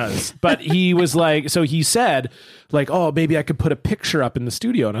 it does. But he was like, so he said, like, oh, maybe I could put a picture up in the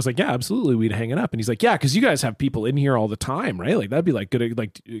studio. And I was like, yeah, absolutely. We'd hang it up. And he's like, yeah, because you guys have people in here all the time, right? Like, that'd be like good,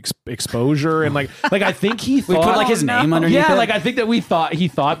 like exposure. And like I think he We thought put like his name underneath yeah, it. like I think that he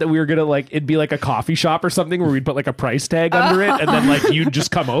thought that we were gonna like it'd be like a coffee shop or something where we'd put like a price tag under it, and then like you'd just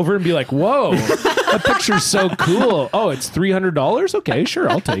come over and be like, "Whoa, that picture's so cool! Oh, it's $300. Okay, sure,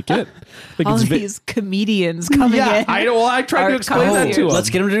 I'll take it." Like All it's these comedians coming yeah, in. I tried to Art explain that to him. concierge. Let's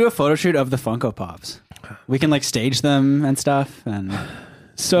get him to do a photo shoot of the Funko Pops. We can like stage them and stuff, and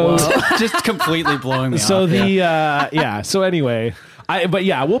So just completely blowing me so off. the yeah. so anyway. But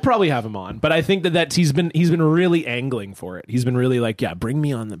yeah, we'll probably have him on. But I think that he's been really angling for it. He's been really like, yeah, bring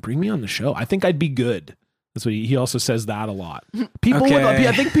me on the show. I think I'd be good. That's what he also says that a lot. People would, Okay.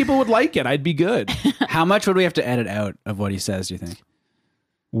 I think people would like it. I'd be good. How much would we have to edit out of what he says, do you think?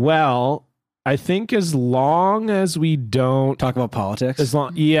 Well, I think as long as we don't Talk about politics? as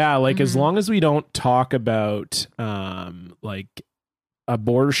long as we don't talk about like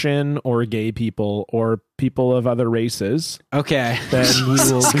abortion or gay people or people of other races, Okay. then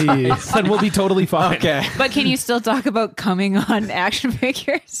we'll be totally fine. Okay. But can you still talk about coming on action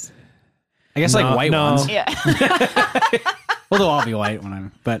figures? I guess like No, white no. ones. Yeah. Well, they'll all be white when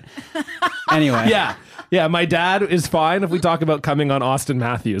I'm. But anyway. Yeah, my dad is fine if we talk about coming on Austin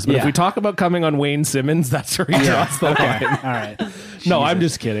Matthews, but if Yeah. we talk about coming on Wayne Simmons, that's where he draws the Okay. line. All right. No, I'm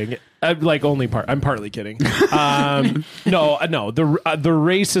just kidding. I'm partly kidding. No, the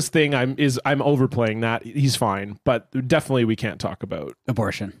racist thing I'm overplaying that. He's fine, but definitely we can't talk about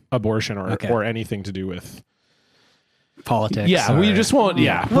Abortion. abortion or Okay. or anything to do with. Politics. Yeah, we or- just won't.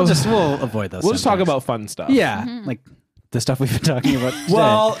 Yeah, We'll avoid those. we'll just talk subjects. about fun stuff. Yeah. Like the stuff we've been talking about today.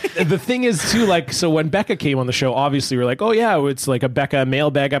 Well, the thing is too, like, so when Becca came on the show, obviously we're like, oh yeah, it's like a Becca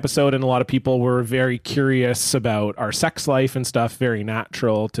mailbag episode, and a lot of people were very curious about our sex life and stuff. Very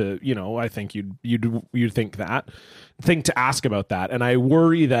natural to, I think you'd think to ask about that. And I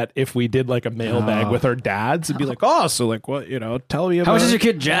worry that if we did like a mailbag with our dads, it'd be like, oh, so like what, tell me about how much does your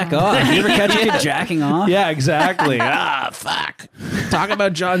kid jack off? You ever catch your kid jacking off? Yeah, exactly. Fuck. Talk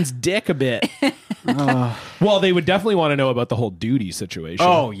about John's dick a bit. Well, they would definitely want to know about the whole duty situation.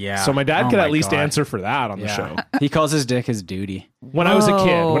 Oh, yeah. So my dad Oh, could my at least God. answer for that on the show. He calls his dick his duty. When I was a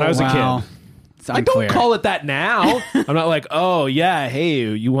kid. Wow. It's I don't unclear. call it that now. I'm not like, oh yeah,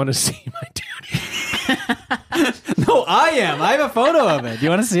 hey, you want to see my duty? No, I am. I have a photo of it. Do you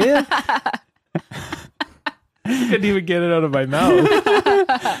want to see it? I couldn't even get it out of my mouth.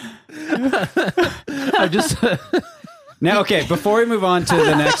 I just Now, okay, before we move on to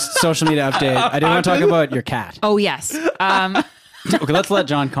the next social media update, I do want to talk about your cat. Oh, yes. Okay, let's let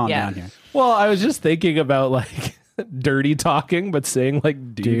John calm Yeah. down here. well, I was just thinking about like dirty talking, but saying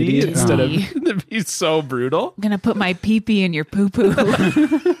like duty Duty? instead of Duty. it'd be so brutal. I'm going to put my pee-pee in your poo-poo.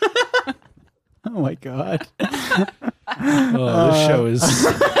 Oh my God. Oh, this show is.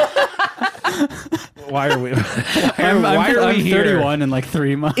 Why are we? I'm here? 31 in like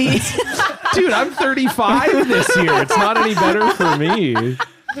 3 months. Dude, I'm 35 this year. It's not any better for me.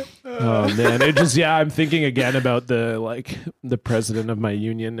 Oh man, I'm thinking again about the president of my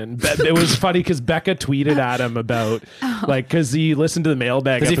union, and it was funny because Becca tweeted at him about because he listened to the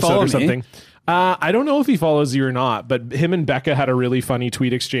mailbag Does he episode follow or me? something. I don't know if he follows you or not, but him and Becca had a really funny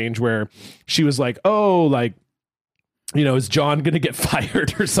tweet exchange where she was like, "Oh, like, is John going to get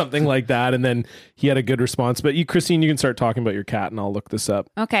fired or something like that?" And then he had a good response. But Christine, you can start talking about your cat, and I'll look this up.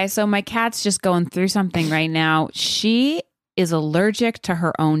 Okay, so my cat's just going through something right now. She is allergic to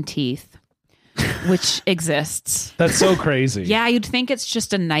her own teeth. which exists. That's so crazy. Yeah, you'd think it's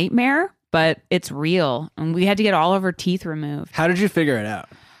just a nightmare, but it's real. And we had to get all of her teeth removed. How did you figure it out?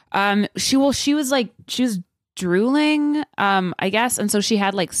 She was drooling, I guess, and so she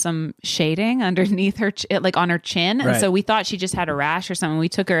had like some shading underneath her, like on her chin, and Right. so we thought she just had a rash or something. We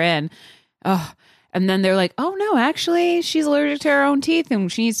took her in, and then they're like, "Oh no, actually, she's allergic to her own teeth,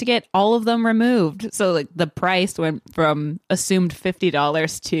 and she needs to get all of them removed." So like the price went from assumed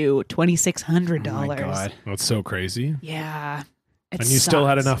 $50 to $2,600. Oh my God. That's so crazy. Yeah, And you still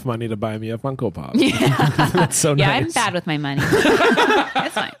had enough money to buy me a Funko Pop. Yeah, That's so yeah, nice. I'm bad with my money.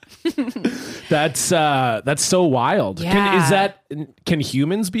 It's fine. That's so wild. Yeah. Can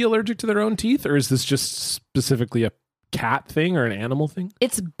humans be allergic to their own teeth, or is this just specifically a cat thing or an animal thing?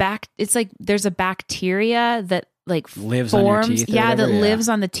 It's like there's a bacteria that like Lives on your forms, teeth or whatever, that yeah. lives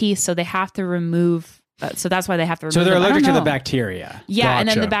on the teeth, so they have to remove so that's why they have to remove So they're them. I don't allergic to the know. bacteria. Yeah, and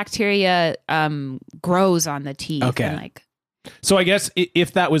then Gotcha. the bacteria grows on the teeth. Okay. And like So I guess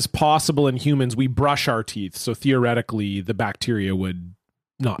if that was possible in humans, we brush our teeth, so theoretically the bacteria would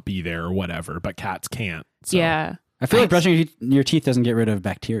not be there or whatever, but cats can't. So. yeah. I feel like brushing your teeth doesn't get rid of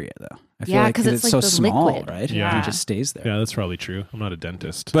bacteria, though. I feel Yeah, like 'cause it's like so the small, liquid. right? Yeah. It just stays there. Yeah, that's probably true. I'm not a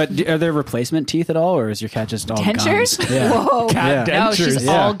dentist. But are there replacement teeth at all, or is your cat just all Dentures? gums? Yeah. Whoa. Cat Yeah. No, she's dentures.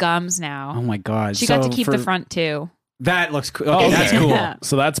 Yeah. all gums now. Oh my God. She got So to keep for- the front too. That looks cool. Okay, that's Okay. cool. Yeah.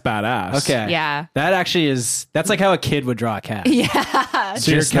 So that's badass. Okay. Yeah. That actually that's like how a kid would draw a cat. Yeah.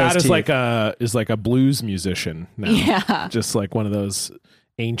 So your Just cat those is like teeth. a blues musician now. Yeah. Just like one of those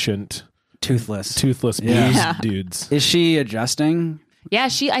ancient Toothless. toothless Yeah. blues Yeah. dudes. Is she adjusting? Yeah,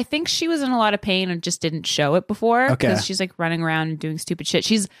 I think she was in a lot of pain and just didn't show it before Okay. because she's like running around and doing stupid shit.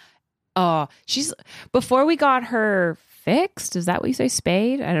 She's before we got her fixed, is that what you say,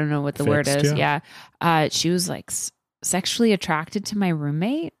 spayed? I don't know what the word Fixed, is. Yeah. She was like sexually attracted to my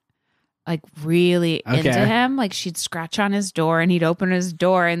roommate. Like really Okay. into him. Like she'd scratch on his door and he'd open his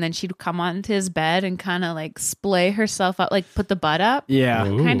door and then she'd come onto his bed and kind of like splay herself up, like put the butt up. Yeah.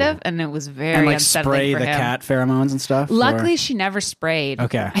 Ooh. Kind of, and it was very And like unsettling spray for the him. cat pheromones and stuff? or- Luckily, she never sprayed.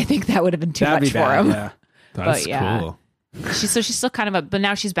 Okay. I think that would have been too That'd much be bad. for him. Yeah. That's yeah. cool. She's still kind of but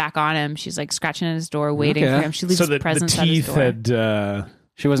now she's back on him. She's like scratching at his door, waiting Okay. for him. She leaves So the presents at his teeth door. had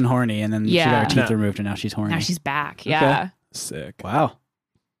She wasn't horny, and then she Yeah. got her teeth No. removed, and now she's horny. Now she's back. Yeah. sick. Wow.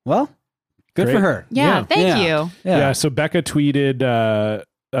 Well, good Great. for her. Yeah. Yeah. Thank Yeah. you. Yeah. So Becca tweeted,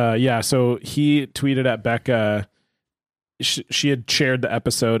 so he tweeted at Becca, she had shared the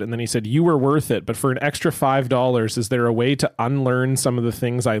episode, and then he said, "You were worth it, but for an extra $5, is there a way to unlearn some of the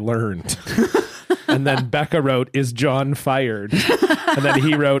things I learned?" And then Becca wrote, "Is John fired?" And then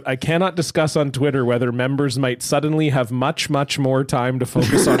he wrote, "I cannot discuss on Twitter whether members might suddenly have much, much more time to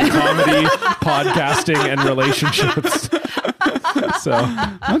focus on comedy, podcasting, and relationships." So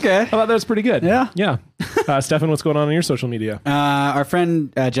I Okay. thought that was pretty good. Yeah. Yeah. Stefan, what's going on your social media? Our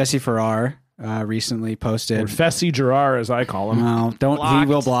friend Jesse Farrar recently Or posted. Fessy Gerard, as I call him. Well, don't. He Blocked.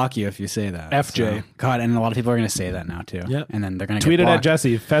 will block you if you say that. FJ. So- God, and a lot of people are going to say that now too. Yep. And then they're going to Tweeted get at blocked.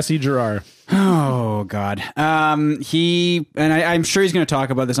 Jesse, Fessy Gerard. Oh God. I'm sure he's going to talk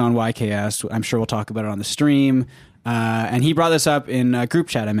about this on YKS. I'm sure we'll talk about it on the stream. And he brought this up in a group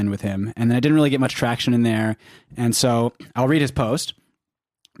chat I'm in with him, and then I didn't really get much traction in there. And so I'll read his post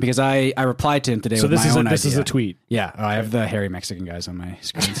because I replied to him today. So with this my is own this is idea. a tweet. Yeah, I have the hairy Mexican guys on my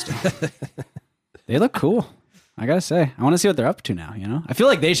screen still. They look cool. I gotta say, I want to see what they're up to now. You know, I feel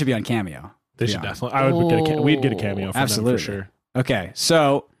like they should be on Cameo. They to should be honest. definitely. We'd get a cameo from Absolutely. them for sure. Okay,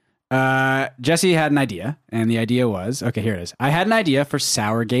 so Jesse had an idea, and the idea was, okay, here it is. I had an idea for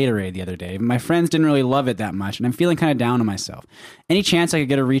sour Gatorade the other day. My friends didn't really love it that much, and I'm feeling kind of down on myself. Any chance I could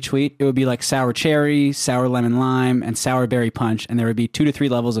get a retweet? It would be like sour cherry, sour lemon lime, and sour berry punch, and there would be 2 to 3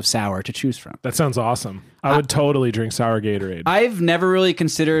 levels of sour to choose from. That sounds awesome. I would totally drink sour Gatorade. I've never really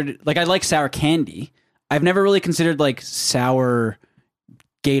considered, like, I like sour candy. I've never really considered like sour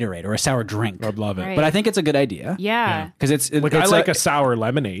Gatorade or a sour drink. I'd love it. Right. But I think it's a good idea. Yeah. Because it's Like it's I like a sour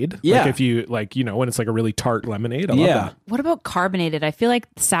lemonade. Yeah. Like if you like, when it's like a really tart lemonade. I love yeah. that. What about carbonated? I feel like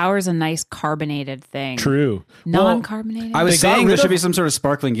sour is a nice carbonated thing. True. Non-carbonated? I was They got saying rid there should of- be some sort of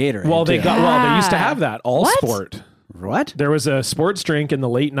sparkling Gatorade. Well, they too. they used to Yeah. have that All What? Sport. What? There was a sports drink in the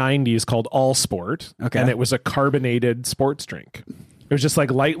late 90s called All Sport. Okay. And it was a carbonated sports drink. It was just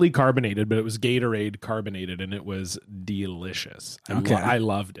like lightly carbonated, but it was Gatorade carbonated, and it was delicious. Okay. I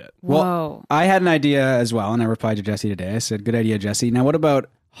loved it. Whoa. I had an idea as well, and I replied to Jesse today. I said, "Good idea, Jesse." Now, what about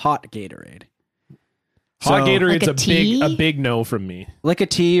hot Gatorade? Hot So- Gatorade's Like a tea? a big no from me. Like a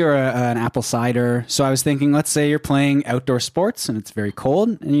tea or an apple cider. So I was thinking, let's say you're playing outdoor sports and it's very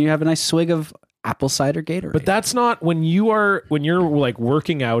cold, and you have a nice swig of apple cider Gatorade. But that's not when you're like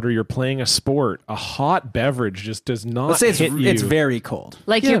working out or you're playing a sport. A hot beverage just does not. let's say hit you. it's very cold.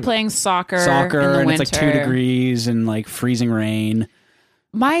 Like Yeah. you're playing soccer in the And winter. it's like 2 degrees and like freezing rain.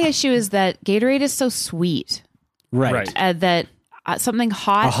 My issue is that Gatorade is so sweet Right. that something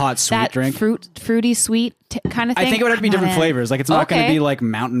hot, A hot, sweet that drink? fruity sweet kind of thing. I think it would have to be I'm different not in. flavors. Like it's not going to Okay. be like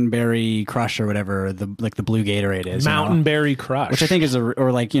Mountain Berry Crush or whatever the blue Gatorade is. Mountain Berry Crush, which I think is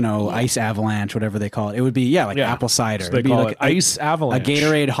or like Ice Avalanche, whatever they call it. It would be apple cider. So they It'd be call like it Ice Avalanche. a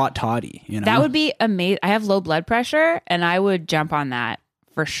Gatorade hot toddy. That would be amazing. I have low blood pressure, and I would jump on that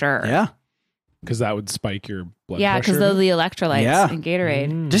for sure. yeah. because that would spike your blood Yeah, pressure. because of the electrolytes Yeah. in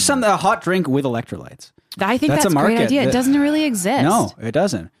Gatorade. Just a hot drink with electrolytes. I think That's that's a a great market idea. It that- doesn't really exist. No, it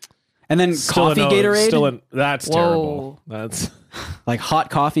doesn't. And then Still coffee a no- Gatorade, Still that's Whoa. terrible. That's. like hot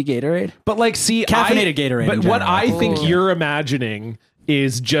coffee Gatorade. But like, see, Caffeinated Gatorade But in what general. I think Ooh. you're imagining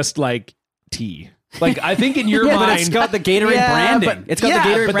is just like tea. Like I think in your Yeah, mind, but it's got the Gatorade branding. It's got the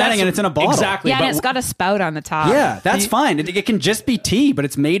Gatorade but branding that's- and it's in a bottle. Exactly. Yeah, and but it's got a spout on the top. Yeah, that's fine. It can just be tea, but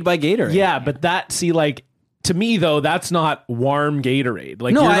it's made by Gatorade. yeah, but that like to me though, that's not warm Gatorade.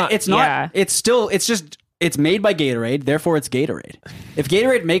 Like No, you're not, it's not. Yeah. It's made by Gatorade, therefore it's Gatorade. If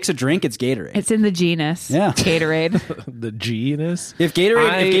Gatorade makes a drink, it's Gatorade. It's in the genus. Yeah. Gatorade. the genus. If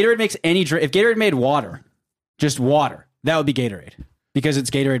Gatorade makes any drink, if Gatorade made water, just water, that would be Gatorade because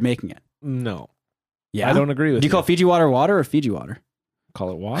it's Gatorade making it. No, Yeah, I don't agree with Do you call Fiji water water or Fiji water? call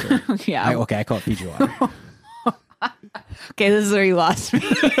it water. Yeah. I call it Fiji water. Okay, this is where you lost me.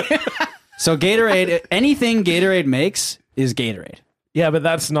 So Gatorade, anything Gatorade makes is Gatorade. Yeah, but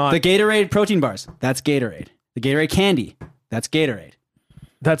that's not The Gatorade protein bars, that's Gatorade. The Gatorade candy, that's Gatorade.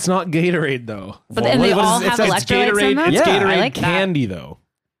 that's not Gatorade though. But then they all have it's electrolytes in Gatorade. them? It's Yeah, Gatorade I like that. candy though.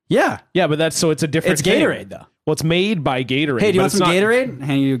 Yeah, Yeah, but that's so it's a different. it's thing. Gatorade though. Well, it's made by Gatorade. Hey, do you but want it's some not- Gatorade?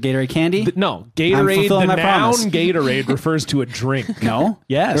 Hand you Gatorade candy? No, Gatorade. fulfilling The my noun promise. Gatorade refers to a drink. No.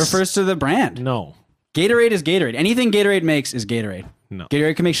 Yes. It refers to the brand. No. Gatorade is Gatorade. Anything Gatorade makes is Gatorade. No.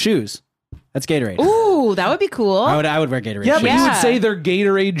 Gatorade can make shoes. That's Gatorade. Ooh, that would be cool. I would wear Gatorade Yeah, shoes. but you would Yeah. say they're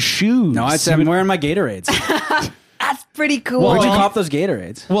Gatorade shoes. No, I'd say I'm wearing my Gatorades. That's pretty cool. Where'd you cop those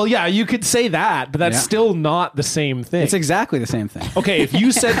Gatorades? Well, yeah, you could say that, but that's Yeah. still not the same thing. It's exactly the same thing. Okay, if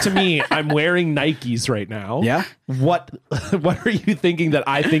you said to me, "I'm wearing Nikes right now," Yeah. what are you thinking that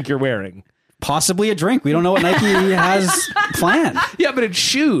I think you're wearing? Possibly a drink. We don't know what Nike has planned. Yeah, but it's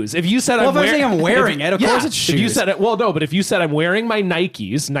shoes. If you said Well, I'm if I was saying I'm wearing it, of yeah, course it's If you shoes. said it, well, no, but if you said I'm wearing my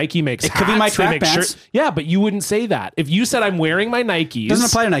Nikes, Nike makes It could be my hats, they track make pants. shirts. Yeah, but you wouldn't say that. If you said I'm wearing my Nikes, Doesn't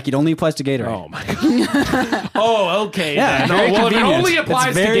apply to Nike. It only applies to Gatorade. Oh my god. Oh, okay. Yeah, then. very Oh, well, if it convenient. only It's applies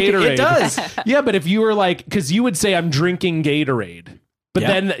to very- Gatorade. it does. Yeah, but if you were like, because you would say I'm drinking Gatorade, but Yeah.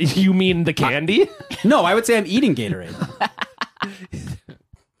 then you mean the candy. No, I would say I'm eating Gatorade.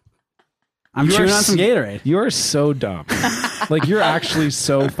 I'm You are chewing on some Gatorade. You are so dumb. Like you're actually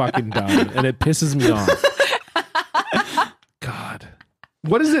so fucking dumb, and it pisses me off. God,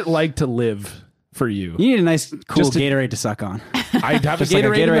 what is it like to live for you? You need a nice, cool Just to- Gatorade to suck on. I'd have a Just like a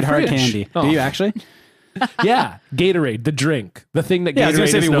Gatorade, in Gatorade the hard fridge. candy. Oh. Do you actually? Yeah, Gatorade, the drink, the thing that Yeah, I was Gatorade going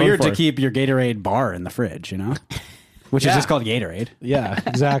to say is it'd be known weird for. to keep your Gatorade bar in the fridge, which Yeah. is just called Gatorade. Yeah,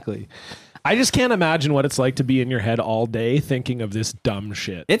 exactly. I just can't imagine what it's like to be in your head all day thinking of this dumb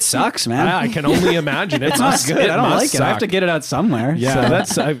shit. It sucks, man. I can only imagine. It's not good. I don't like it. I have to get it out somewhere. Yeah,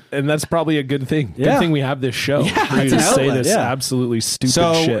 so. that's probably a good thing. Yeah. Good thing we have this show. Yeah, for you it's to an say outlet, this yeah. absolutely stupid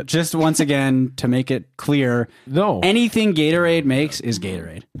So, shit. just once again, to make it clear, No. anything Gatorade makes is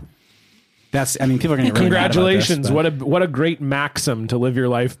Gatorade. People are going to get really mad Congratulations! about this, What a great maxim to live your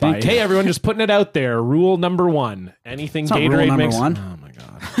life by. Thank you. Hey, everyone, just putting it out there. Rule number 1: anything not rule Gatorade number makes. one. Oh my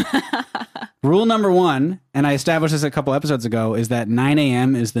god! but rule number 1, and I established this a couple episodes ago, is that 9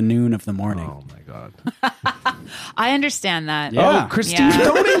 a.m. is the noon of the morning. Oh my god! I understand that. Yeah. Oh, Christine, Yeah.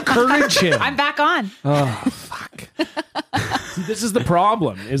 don't encourage him. I'm back on. Oh fuck! See, this is the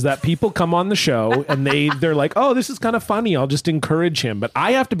problem: is that people come on the show and they're like, "Oh, this is kind of funny. I'll just encourage him." But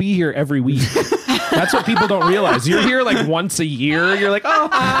I have to be here every week. That's what people don't realize. You're here like once a year. You're like, "Oh,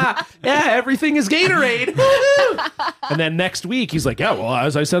 yeah, everything is Gatorade." Woo-hoo. And then next week he's like, "Yeah, well,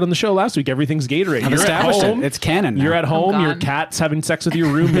 as I said on the show last week, everything's Gatorade." I've You're at established home. it. It's canon now. You're at home. Your gone. cat's having sex with your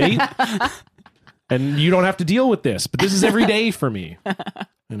roommate. And you don't have to deal with this, but this is every day for me.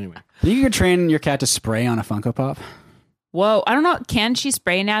 Anyway. You could train your cat to spray on a Funko Pop. Whoa, I don't know. Can she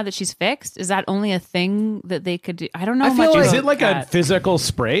spray now that she's fixed? Is that only a thing that they could do? I don't know I much feel about like- Is it like a cats. physical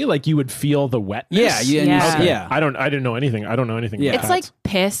spray? Like you would feel the wetness? Yeah. Yeah. Yeah. I didn't know anything. I don't know anything. Yeah. about It's like cats.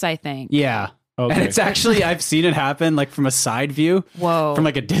 piss, I think. Yeah. Okay. And it's actually, I've seen it happen like from a side view. Whoa. From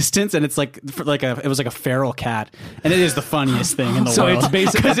like a distance, and it's like it was like a feral cat, and it is the funniest thing in the So world. it's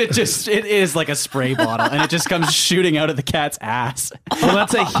basically- because it is like a spray bottle, and it just comes shooting out of the cat's ass. Well,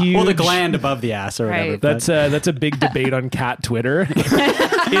 that's a huge. Well, the gland above the ass or whatever. Right. but- That's a big debate on cat Twitter.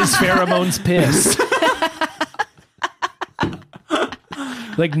 Is pheromones piss?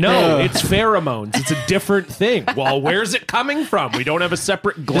 Like, no, it's pheromones. It's a different thing. Well, where's it coming from? We don't have a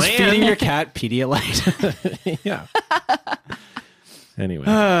separate gland. just feeding your cat Pedialyte. Yeah. Anyway,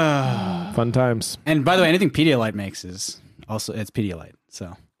 fun times. And by the way, anything Pedialyte makes is also it's Pedialyte.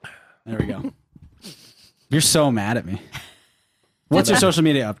 So there we go. You're so mad at me. What's your social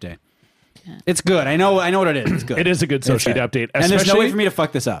media update? It's good. I know what it is. It's good. It is a good social media update, And there's no way especially for me to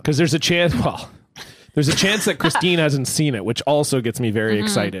fuck this up. because there's a chance. Well, there's a chance that Christine hasn't seen it, which also gets me very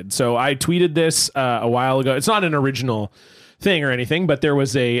excited. So I tweeted this a while ago. It's not an original thing or anything, but there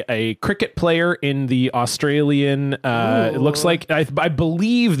was a cricket player in the Australian. It looks like I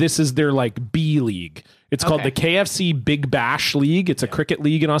believe this is their like B league. It's called the KFC Big Bash League. It's a cricket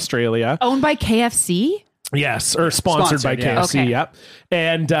league in Australia. Owned by KFC? Yes, or sponsored by Sponsored, yeah. KFC. Okay. Yep.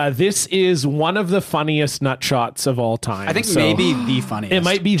 And this is one of the funniest nut shots of all time. I think So maybe the funniest. it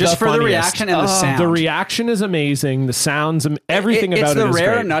might be just the for the funniest. reaction and the sound. The reaction is amazing. The sounds, everything about it's it the is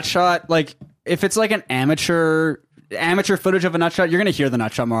rare great. nut shot. Like if it's like an amateur footage of a nut shot, you're going to hear the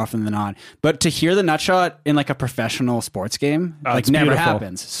nut shot more often than not. But to hear the nut shot in like a professional sports game, like it's never beautiful.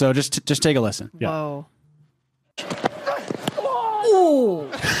 happens. So just take a listen. Yeah. Whoa.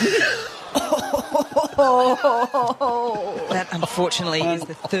 That unfortunately is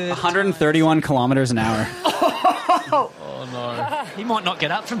the third. 131 kilometers an hour. He might not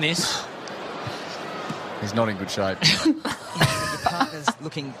get up from this. He's not in good shape. Your partner's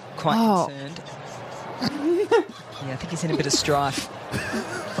looking quite concerned. Yeah, I think he's in a bit of strife.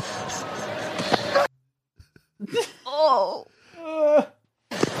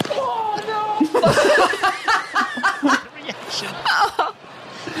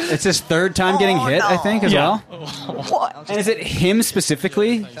 It's his third time getting hit, I think, as Yeah. well. And is it him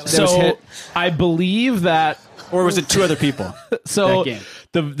specifically that was So hit, I believe that. or was it two other people? So That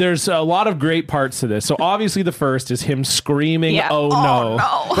game. there's a lot of great parts to this. So obviously the first is him screaming, Yeah. "Oh, no!"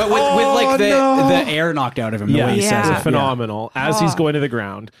 But with like the air knocked out of him, the way he Yeah, says it. phenomenal as he's going to the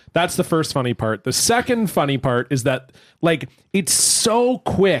ground. That's the first funny part. The second funny part is that like it's so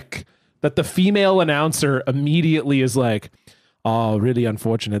quick that the female announcer immediately is like, "Oh, really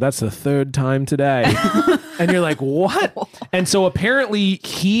unfortunate. That's the third time today." And you're like, "What?" And so apparently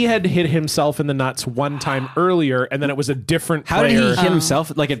he had hit himself in the nuts one time earlier, and then it was a different How did player. he hit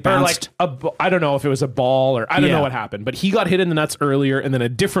himself? Like it Or bounced. I don't know if it was a ball or I don't Yeah. know what happened, but he got hit in the nuts earlier, and then a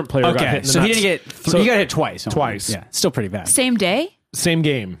different player got hit Okay, in the so nuts. he didn't get So- he got hit twice. Twice. Yeah, still pretty bad. Same day? Same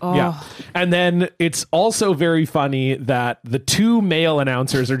game. Yeah. And then it's also very funny that the two male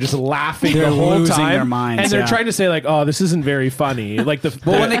announcers are just laughing They're the whole losing time. their minds, and they're yeah. trying to say like, "Oh, this isn't very funny." Like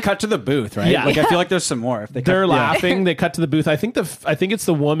Well, when they cut to the booth, right? Yeah. Like I feel like there's some more. If they they're cut, yeah. laughing, they cut to the booth. I think it's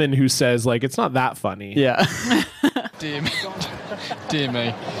the woman who says like, "It's not that funny." Yeah. Dear me. Dear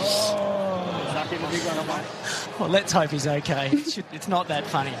me. Well, let's hope he's okay. It's not that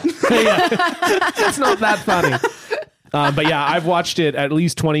funny. It's not that funny. But yeah, I've watched it at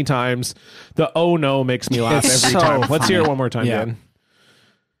least 20 times. The "Oh no" makes me laugh It's every so time. Let's hear it funny. one more time, Yeah. Dan.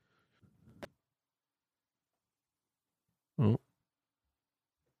 Oh,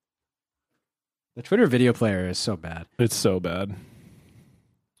 The Twitter video player is so bad. it's so bad.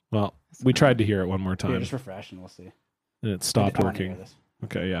 Well, we tried to hear it one more Here, time, just refresh and we'll see. and it stopped I wanna hear working. this.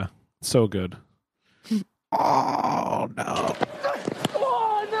 Okay, yeah, so good. Oh no!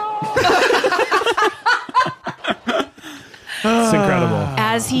 It's incredible.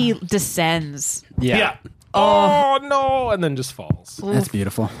 As he descends. Yeah. Oh no! And then just falls. That's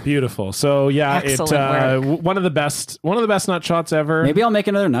beautiful. Beautiful. So yeah, Excellent work. one of the best nut shots ever. Maybe I'll make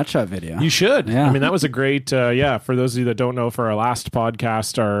another nutshot video. You should. Yeah. I mean, that was a great. For those of you that don't know, for our last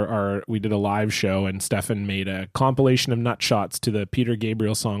podcast, we did a live show, and Stefan made a compilation of nut shots to the Peter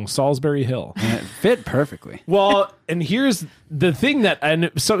Gabriel song "Salisbury Hill." And it fit perfectly. Well, and here's the thing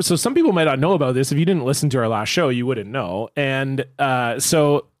so some people might not know about this. If you didn't listen to our last show, you wouldn't know. And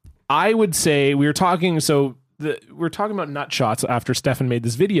so I would say we were talking. So we're talking about nut shots after Stefan made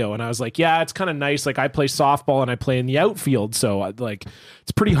this video, and I was like, yeah, it's kind of nice. Like I play softball and I play in the outfield, so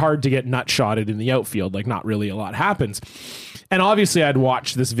it's pretty hard to get nut shotted in the outfield. Like not really a lot happens. And obviously, I'd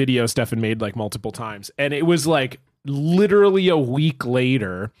watched this video Stefan made like multiple times, and it was like literally a week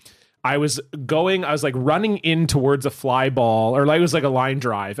later. I was like running in towards a fly ball, or like it was like a line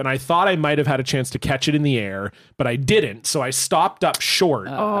drive, and I thought I might have had a chance to catch it in the air, but I didn't. So I stopped up short,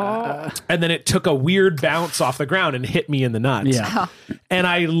 and then it took a weird bounce off the ground and hit me in the nuts. Yeah. And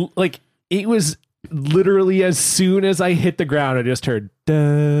it was literally as soon as I hit the ground, I just heard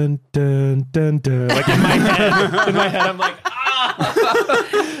dun dun dun dun. Like in my head, I'm like,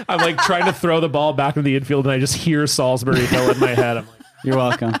 ah! I'm like trying to throw the ball back in the infield, and I just hear Salisbury Hill in my head. I'm like, You're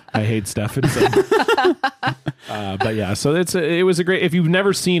welcome. I hate Stephenson. But yeah, so it was a great. If you've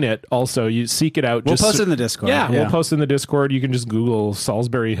never seen it, also you seek it out. We'll post it in the Discord. Yeah, we'll post in the Discord. You can just Google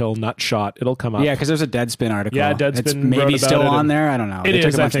Salisbury Hill nut shot. It'll come up. Yeah, because there's a Deadspin article. Yeah, Deadspin It's wrote maybe about still it, on and there. I don't know. It They is,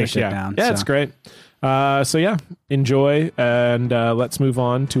 took a I bunch of think. shit Yeah, down, yeah, so. it's great. So yeah, enjoy, and let's move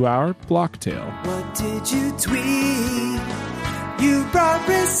on to our block tale. What did you tweet? You brought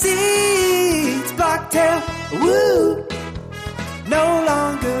receipts, Blocktail. Woo! No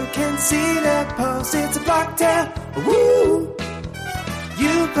longer can see that post. It's a Blocktail. Woo!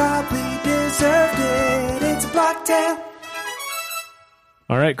 You probably deserved it. It's a Blocktail.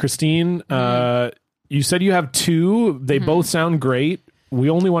 All right, Christine, you said you have two. They both sound great. We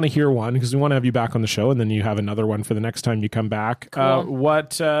only want to hear one because we want to have you back on the show, and then you have another one for the next time you come back. Cool.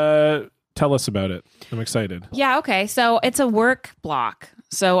 Tell us about it. I'm excited. Yeah, okay. So it's a work block.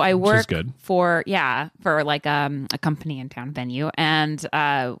 So I Which is work good. for like a company in town, Venue, and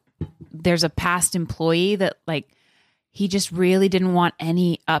there's a past employee that like he just really didn't want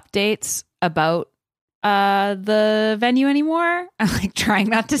any updates about the venue anymore. I'm like trying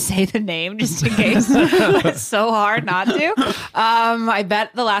not to say the name just in case. It's so hard not to. I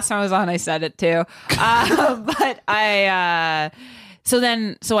bet the last time I was on I said it too. But I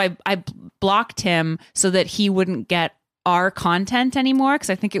blocked him so that he wouldn't get our content anymore because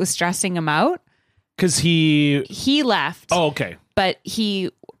I think it was stressing him out. Because he left. Oh, okay. But he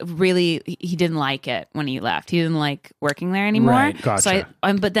didn't like it when he left. He didn't like working there anymore. Right, gotcha.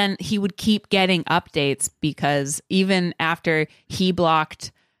 So but then he would keep getting updates because even after he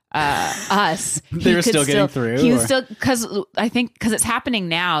blocked us, They were still getting through, He was or- still because it's happening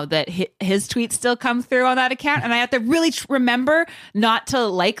now that his tweets still come through on that account, and I have to really remember not to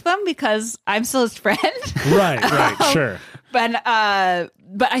like them because I'm still his friend. Right, sure. But I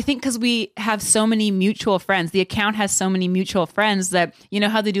think because we have so many mutual friends, the account has so many mutual friends that you know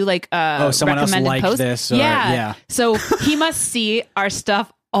how they do like someone else recommended liked posts? this or- yeah. yeah. So he must see our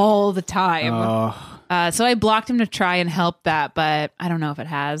stuff all the time. So I blocked him to try and help that, but I don't know if it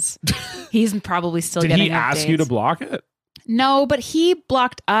has. He's probably still Did getting he ask updates. you to block it? No, but he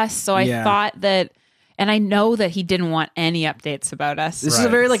blocked us, so I Yeah. thought that, and I know that he didn't want any updates about us. This is a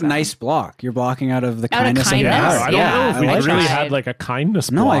very nice block. You're blocking out of the Out of kindness of your kindness? heart. I don't know if I we like really that. had like a kindness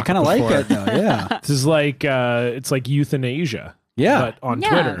block. No, I kind of like before. it though. Yeah, This is like it's like euthanasia. Yeah. But on Yeah.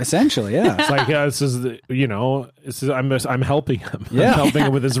 Twitter. essentially, yeah. It's like this is I'm helping him. Yeah. I'm helping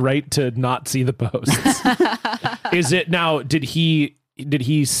him with his right to not see the posts. Is it now? Did he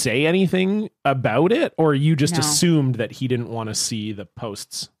say anything about it, or you just No. assumed that he didn't want to see the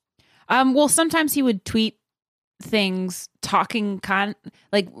posts? Well, sometimes he would tweet things talking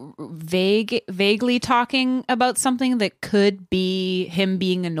vaguely talking about something that could be him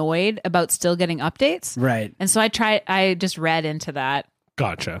being annoyed about still getting updates. Right. And so I just read into that.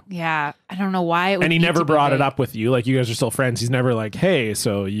 Gotcha. Yeah. I don't know why it would And he need never to be brought it vague. up with you. Like you guys are still friends. He's never like, hey,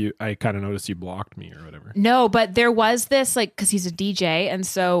 so I kind of noticed you blocked me or whatever. No, but there was this because he's a DJ, and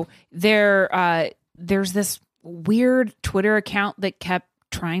so there's this weird Twitter account that kept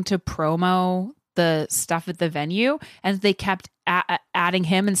trying to promo the stuff at the venue, and they kept adding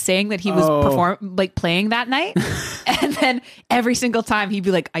him and saying that he was playing that night, and then every single time he'd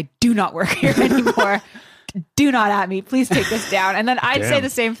be like, "I do not work here anymore. Do not at me. Please take this down." And then I'd say Damn. the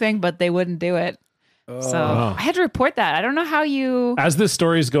same thing, but they wouldn't do it. So I had to report that. I don't know how you. As this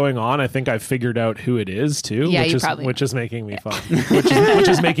story's going on, I think I've figured out who it is too. Yeah, which you is probably- which is making me fun. which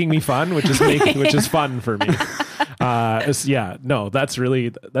is making me fun. Which is fun for me. That's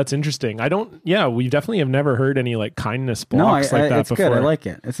interesting. We definitely have never heard any like kindness No, blocks like that it's before. good. I like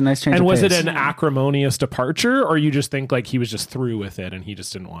it. It's a nice change. And of was it pace. an acrimonious departure, or you just think like he was just through with it and he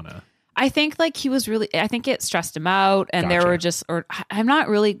just didn't want to? I think like he was really. I think it stressed him out, and there Gotcha. were just. Or I'm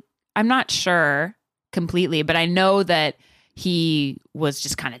not sure completely, but I know that he was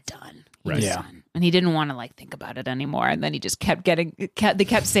just kind of done. He Right. was Yeah. done. And he didn't want to like think about it anymore. And then he just kept they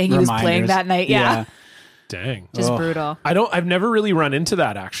kept saying he was playing Reminders. that night. Yeah. Dang. Just Oh. brutal. I've never really run into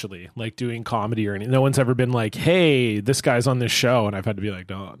that actually, like doing comedy or anything. No one's ever been like, hey, this guy's on this show. And I've had to be like,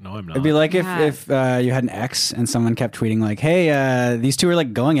 no, I'm not. It'd be like Yeah. if you had an ex and someone kept tweeting like, "Hey, these two are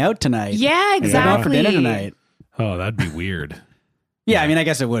like going out tonight. Yeah, They're going out for exactly. dinner tonight." Oh, that'd be weird. Yeah, I mean, I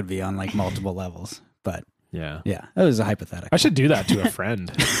guess it would be on like multiple levels, but Yeah. yeah, that was a hypothetical. I should do that to a friend.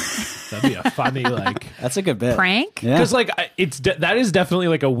 That'd be a funny, like, That's a good bit. Prank? Yeah. because like that is definitely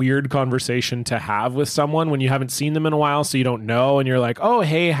like a weird conversation to have with someone when you haven't seen them in a while, so you don't know, and you're like, oh,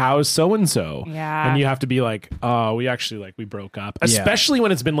 hey, how's so and so? Yeah. And you have to be like, oh, we actually we broke up, especially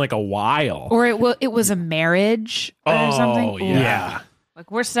when it's been like a while. Or it was a marriage or something. Oh yeah.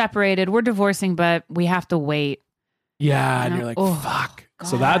 Like, we're separated, we're divorcing, but we have to wait. Yeah, and know? you're like, Oh, fuck.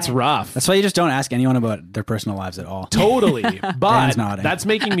 So that's rough. That's why you just don't ask anyone about their personal lives at all. Totally. But Dan's nodding. that's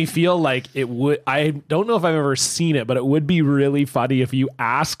making me feel like it would. I don't know if I've ever seen it, but it would be really funny if you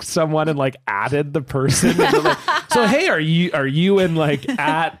asked someone and like added the person. And they're like, so hey, are you in like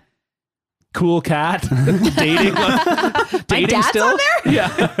at Cool Cat dating? Dating dad's still? on there?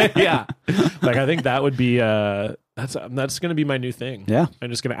 Yeah, yeah. Like I think that would be that's going to be my new thing. Yeah. I'm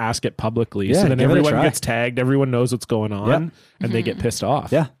just going to ask it publicly, Yeah, so then give it a everyone try. gets tagged, everyone knows what's going on, Yep. and they get pissed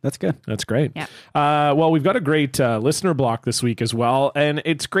off. Yeah, that's good. That's great. Yeah. Well, we've got a great listener block this week as well, and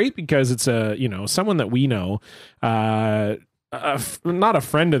it's great because it's someone that we know, not a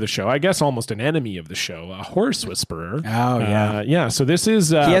friend of the show, I guess almost an enemy of the show, a horse whisperer. Oh, yeah. Yeah. So this is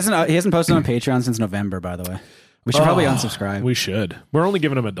He hasn't posted on Patreon since November, by the way. We should probably unsubscribe. We should. We're only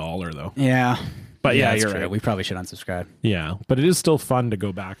giving him $1 though. Yeah. But yeah, that's you're true. right. We probably should unsubscribe. Yeah, but it is still fun to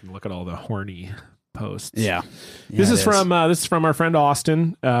go back and look at all the horny posts. Yeah. This is from our friend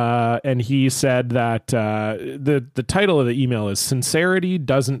Austin, and he said that the title of the email is "Sincerity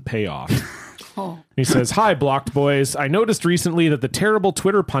Doesn't Pay Off." He says, "Hi, Blocked Boys. I noticed recently that the terrible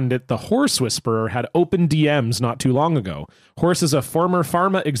Twitter pundit, the Horse Whisperer, had open DMs not too long ago. Horse is a former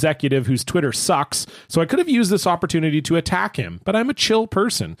pharma executive whose Twitter sucks, so I could have used this opportunity to attack him, but I'm a chill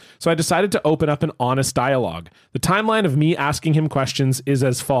person, so I decided to open up an honest dialogue. The timeline of me asking him questions is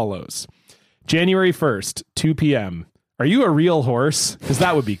as follows. January 1st, 2 p.m. Are you a real horse? Because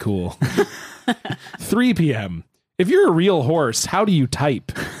that would be cool. 3 p.m. If you're a real horse, how do you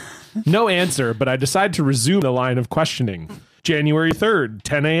type? No answer, but I decide to resume the line of questioning. January 3rd,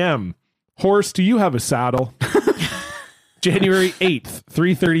 10 a.m. Horse, do you have a saddle? January 8th,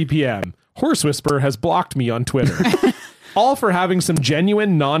 3:30 p.m. Horse Whisperer has blocked me on Twitter. All for having some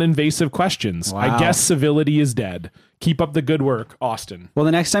genuine, non-invasive questions. I Wow. guess civility is dead. Keep up the good work, Austin. Well,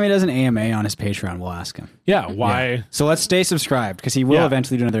 the next time he does an AMA on his Patreon, we'll ask him. Yeah, why? Yeah. So let's stay subscribed because he will Yeah.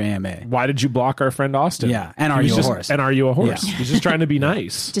 eventually do another AMA. Why did you block our friend Austin? Yeah, and He are was you a just- horse? And are you a horse? Yeah. He's just trying to be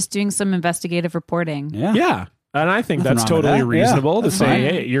nice. Just doing some investigative reporting. Yeah. Yeah. And I think Nothing that's wrong with totally that. reasonable Yeah, to that's say, fine.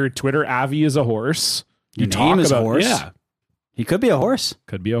 hey, your Twitter Avi is a horse. Your name is horse. Yeah. He could be a horse.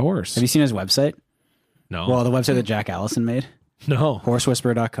 Could be a horse. Have you seen his website? No. Well, the website that Jack Allison made, no.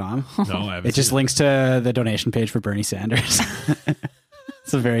 horsewhisperer.com. No, I haven't It just seen links to the donation page for Bernie Sanders.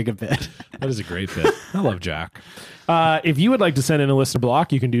 It's a very good bit. That is a great bit. I love Jack. If you would like to send in a listener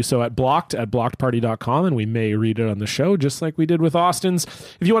block, you can do so at blockedparty.com, and we may read it on the show, just like we did with Austin's.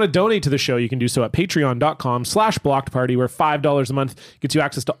 If you want to donate to the show, you can do so at patreon.com/blockedparty, where $5 a month gets you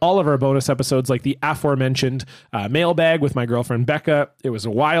access to all of our bonus episodes, like the aforementioned mailbag with my girlfriend Becca. It was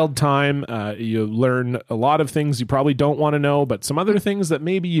a wild time. You learn a lot of things you probably don't want to know, but some other things that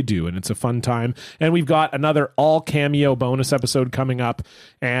maybe you do, and it's a fun time. And we've got another all cameo bonus episode coming up,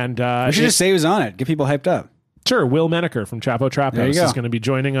 and We should just say who's on it. Get people hyped up. Sure, Will Menaker from Chapo Trap There you House go. is going to be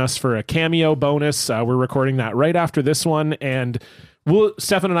joining us for a cameo bonus. We're recording that right after this one, and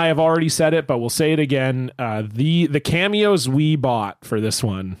Stefan and I have already said it, but we'll say it again. The cameos we bought for this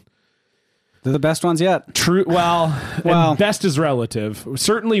one, They're the best ones yet. true. Well, Well- and best is relative.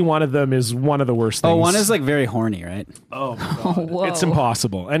 Certainly, one of them is one of the worst things. Oh, one is like very horny, right? Oh my God. Whoa. It's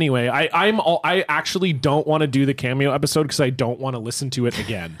impossible. Anyway, I actually don't want to do the cameo episode because I don't want to listen to it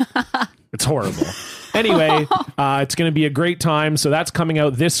again. It's horrible. Anyway, it's going to be a great time. So that's coming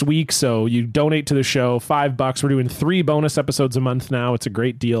out this week. So you donate to the show, $5. We're doing 3 bonus episodes a month now. It's a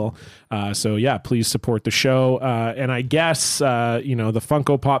great deal. So yeah, please support the show. And I guess, the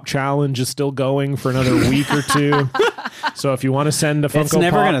Funko Pop challenge is still going for another week or two. So if you want to send a Funko It's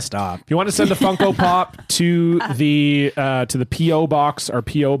never Pop, going to stop. if you want to send a Funko Pop to the PO box, our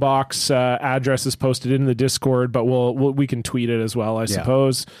PO box address is posted in the Discord, but we can tweet it as well, I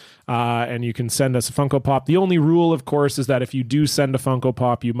suppose. And you can send us a Funko Pop. The only rule, of course, is that if you do send a Funko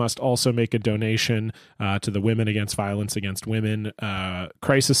Pop, you must also make a donation to the Women Against Violence Against Women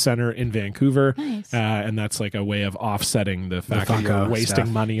Crisis Center in Vancouver. Nice. And that's like a way of offsetting the fact that you're Funko wasting stuff.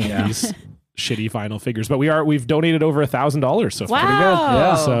 money on these shitty vinyl figures. But we've donated over $1,000 so far.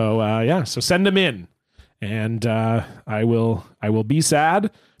 Wow. Yeah. So send them in, and I will be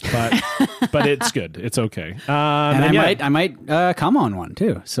sad, but it's good. It's okay. And I might come on one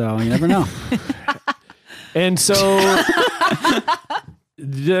too. So you never know. And so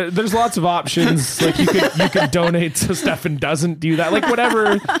there's lots of options. Like you could donate so Stefan doesn't do that. Like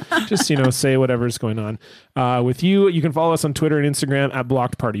whatever, just say whatever's going on with you. You can follow us on Twitter and Instagram at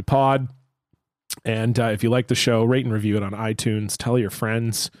Blocked Party Pod. And if you like the show, rate and review it on iTunes. Tell your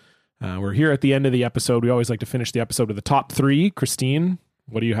friends. We're here at the end of the episode. We always like to finish the episode with the top 3. Christine,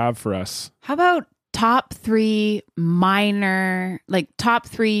 what do you have for us? How about top 3 minor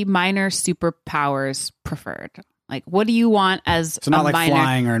superpowers preferred? Like, what do you want as So not a like minor,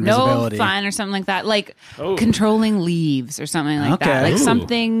 flying or invisibility. No, flying or something like that. Like controlling leaves or something like that. Like Ooh.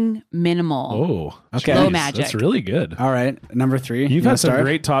 something minimal. Oh, Okay. Low jeez, magic. That's really good. All right, number 3. You've You had wanna some start?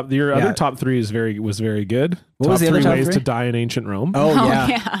 great top. Your Yeah. other top 3 was very good. What top was the 3 other top ways 3? to die in ancient Rome. Oh, Oh, yeah.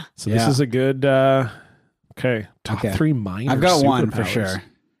 yeah. So this Yeah. is a good. Okay, top Okay. 3 minor. I've got one for superpowers.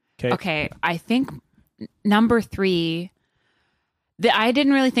 sure. Okay, I think number 3. I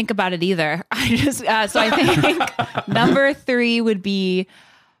didn't really think about it either. So I think number 3 would be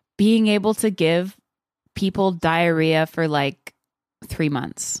being able to give people diarrhea for like 3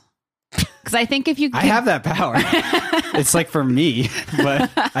 months. Because I think if you, I have that power. It's like for me,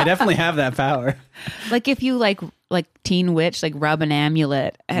 but I definitely have that power. like if you like Teen Witch, like rub an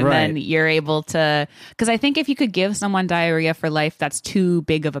amulet and then Right. you're able to. Because I think if you could give someone diarrhea for life, that's too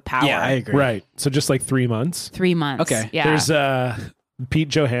big of a power. Yeah, I agree. Right. So just like 3 months. 3 months. Okay. Yeah. There's Pete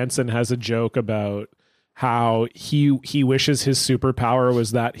Johansson has a joke about how he wishes his superpower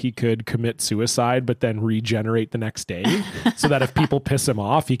was that he could commit suicide but then regenerate the next day, so that if people piss him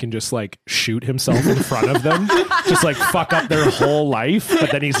off, he can just like shoot himself in front of them, just like fuck up their whole life.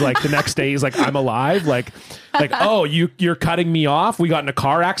 But then he's like the next day he's like, I'm alive. Like oh, you're cutting me off. We got in a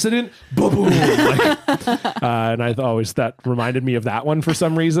car accident. Boom, boom. Like, and I always that reminded me of that one for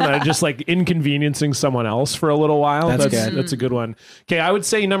some reason. I just like inconveniencing someone else for a little while. That's good. That's a good one. Okay, I would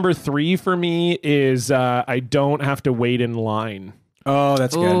say number 3 for me is I don't have to wait in line. Oh,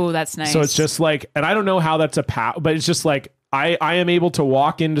 that's good. Oh, that's nice. So it's just like, and I don't know how that's but it's just like I am able to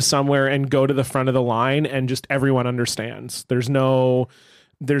walk into somewhere and go to the front of the line and just everyone understands. There's no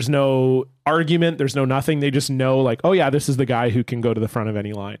argument. There's no nothing. They just know like, oh yeah, this is the guy who can go to the front of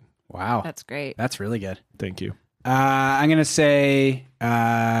any line. Wow. That's great. That's really good. Thank you. I'm going to say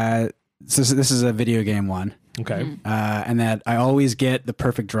this is a video game one. Okay. And that I always get the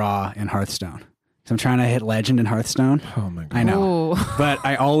perfect draw in Hearthstone. So I'm trying to hit Legend in Hearthstone. Oh my God. I know. Ooh. But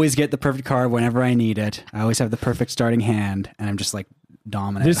I always get the perfect card whenever I need it. I always have the perfect starting hand, and I'm just like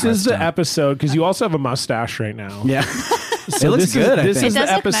dominant. This in is the Hearthstone. episode because you also have a mustache right now. Yeah. So it looks this good. This I think. is It does the look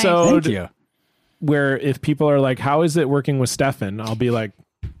nice. episode Thank you. where if people are like, "How is it working with Stefan?" I'll be like,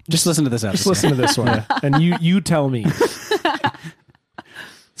 Just listen to this episode. "Just listen to this one," and you tell me.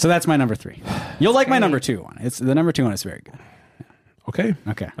 So that's my number 3. You'll like my number 2 one. It's the number 2 one is very good. Okay.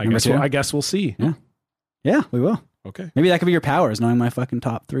 Okay. I number guess 2. I guess we'll see. Yeah, we will. Okay. Maybe that could be your power, is knowing my fucking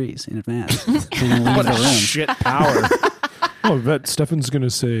top 3s in advance. So you can leave What the a room. shit power. Oh, I bet Stefan's gonna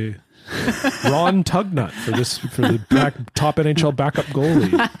say Ron Tugnut for the top NHL backup goalie.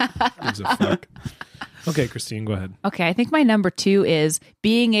 Gives a fuck. Okay, Christine, go ahead. Okay, I think my number 2 is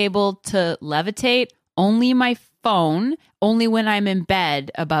being able to levitate only my phone, only when I'm in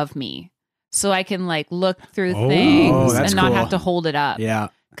bed above me. So I can like look through things that's and not cool. have to hold it up. Yeah.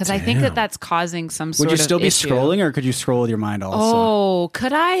 Because I think that's causing some sort Would of you still be issue. scrolling, or could you scroll with your mind also? Oh,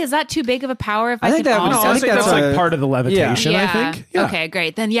 could I? Is that too big of a power if I think could that would- also I I think think that's that's like a- part of the levitation, yeah. I think. Yeah. Okay,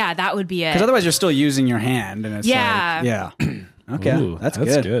 great. Then yeah, that would be it. Because otherwise you're still using your hand, and it's Yeah. like, yeah. Okay, Ooh, that's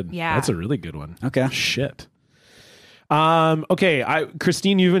good. Yeah. That's a really good one. Okay. Shit. Okay,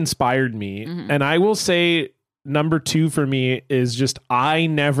 Christine, you've inspired me. And I will say number 2 for me is just I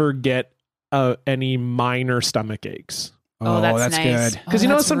never get any minor stomach aches. Oh, that's nice. good. Because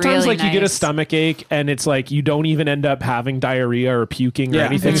Oh, sometimes really like you get a nice. stomach ache and it's like you don't even end up having diarrhea or puking or Yeah,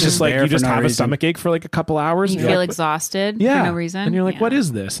 anything. it's It's just just like there you for just no have a reason. stomach ache for like a couple hours. You and you're feel like, exhausted yeah, for no reason. and you're like, Yeah. what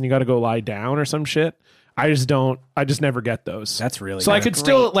is this? And you got to go lie down or some shit. I just never get those. That's really so I good. could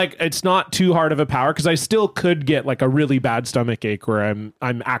still like, it's not too hard of a power because I still could get like a really bad stomach ache where I'm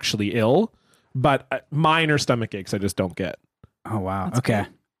actually ill, but minor stomach aches I just don't get. Oh wow. Okay.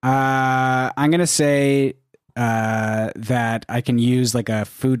 I'm gonna say that I can use like a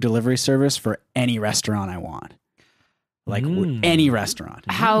food delivery service for any restaurant I want. Like any restaurant.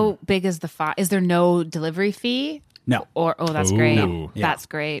 How big is the fee? Is there no delivery fee? No. Or that's great. No. Yeah. That's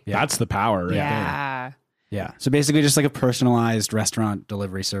great. That's the power right there. Yeah. Yeah. So basically just like a personalized restaurant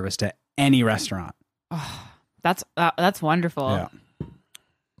delivery service to any restaurant. That's wonderful. Yeah.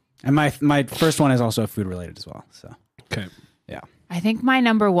 And my first one is also food related as well. So Okay. yeah. I think my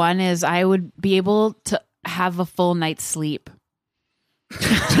number 1 is I would be able to have a full night's sleep.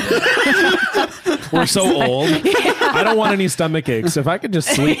 We're so old. I don't want any stomach aches. If I could just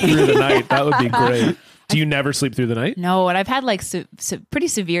sleep through the night, that would be great. Do you never sleep through the night? No, and I've had like pretty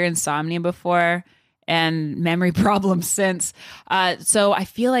severe insomnia before and memory problems since. So I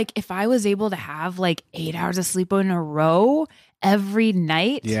feel like if I was able to have like 8 hours of sleep in a row every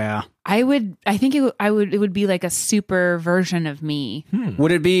night, Yeah. I think it would be like a super version of me.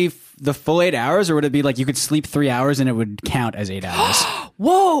 Would it be the full 8 hours, or would it be like you could sleep 3 hours and it would count as 8 hours?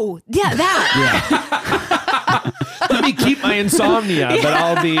 Whoa, yeah, that. Let me keep my insomnia, but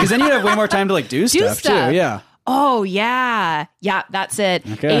I'll be... Because then you'd have way more time to like do stuff stuff. too. Yeah. Oh yeah, that's it.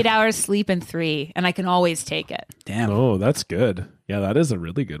 Okay. 8 hours sleep and 3, and I can always take it. Damn. Oh, that's good. Yeah, that is a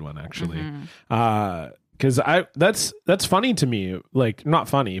really good one, actually. Because that's funny to me. Like, not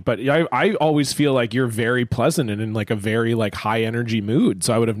funny, but I always feel like you're very pleasant and in like a very like high energy mood.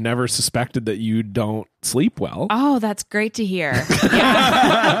 So I would have never suspected that you don't sleep well. Oh, that's great to hear.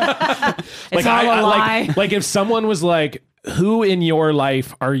 Yeah. It's all a lie. Like if someone was like, who in your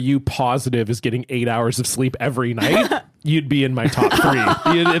life are you positive is getting 8 hours of sleep every night? You'd be in my top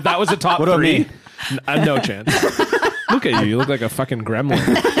 3. If that was a top What about 3, me? No chance. Look at you. You look like a fucking gremlin.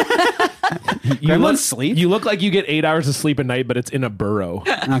 Gremlins sleep? You look like you get 8 hours of sleep a night, but it's in a burrow.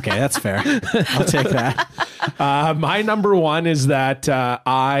 Okay, that's fair. I'll take that. My number one is that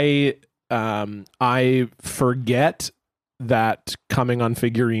I forget that coming on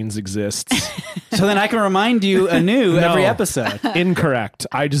figurines exists. So then I can remind you anew every No. episode. Incorrect.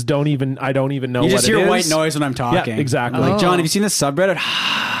 I don't even know You what just it hear is. white noise when I'm talking. Yeah, exactly. I'm like, Oh. John, have you seen this subreddit?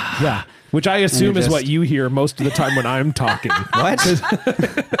 Yeah. Which I assume is just- what you hear most of the time when I'm talking. What?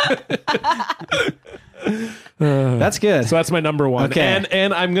 That's good. So that's my number one. Okay.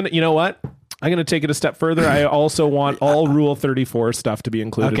 And I'm going to, you know what? I'm going to take it a step further. I also want all Rule 34 stuff to be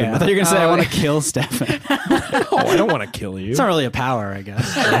included Okay, in I thought that. you were going to say I want to kill Stefan. Oh, I don't want to kill you. It's not really a power, I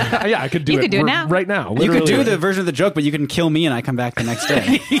guess. Yeah, I could do You it, could do it now. right now. You could do literally. the version of the joke, but you can kill me and I come back the next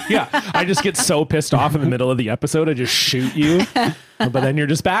day. Yeah, I just get so pissed off in the middle of the episode, I just shoot you. But then you're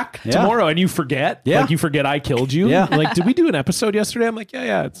just back Yeah. tomorrow and you forget. Yeah. Like you forget I killed you. Yeah. Like, did we do an episode yesterday? I'm like,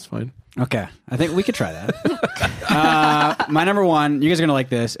 yeah, it's fine. Okay, I think we could try that. My number one, you guys are going to like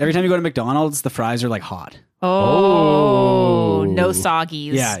this. Every time you go to McDonald's, the fries are like hot. Oh, no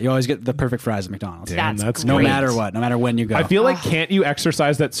soggies. Yeah, you always get the perfect fries at McDonald's. Damn, That's No great. matter what, no matter when you go. I feel like can't you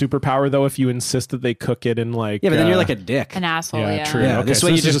exercise that superpower though if you insist that they cook it in like yeah, but then you're like a dick. An asshole. Yeah, Yeah, true. Yeah, Okay, this so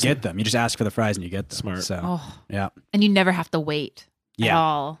way you this is just just- get them. You just ask for the fries and you get them. Smart. So, Oh. yeah. And you never have to wait at Yeah.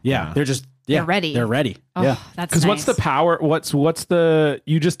 all. Yeah. They're just, They're ready. They're ready. Oh, yeah. that's because nice. what's the power? What's the?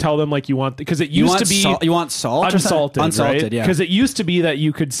 You just tell them like you want because it used to be you want salt? or something? unsalted, Unsalted, right? yeah. Because it used to be that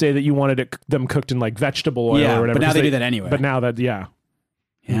you could say that you wanted them cooked in like vegetable oil Yeah, or whatever. but now 'cause they do that anyway. But now that yeah,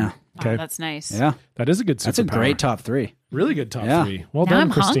 Yeah. okay, Oh, that's nice. Yeah. that is a good. That's a superpower. great top 3. really good top Yeah. 3. Well Now done,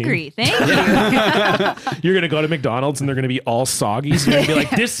 I'm Christine. hungry. Thank you. You're gonna go to McDonald's and they're gonna be all soggy. So you're gonna be like,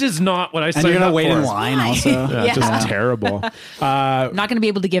 "This is not what I And signed you're going up to wait for." in line also. Yeah, Yeah. just terrible. I'm not going to be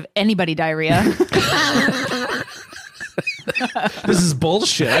able to give anybody diarrhea. This is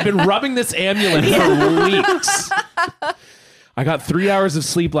bullshit. I've been rubbing this amulet for weeks. I got 3 hours of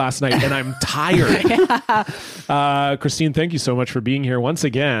sleep last night and I'm tired. Christine, thank you so much for being here once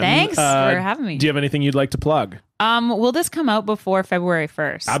again. Thanks for having me. Do you have anything you'd like to plug? Will this come out before February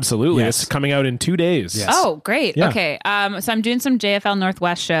 1st? Absolutely. Yes. It's coming out in 2 days. Yes. Oh, great. Yeah. Okay. So I'm doing some JFL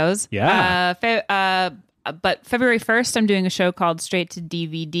Northwest shows. Yeah. But February 1st, I'm doing a show called Straight to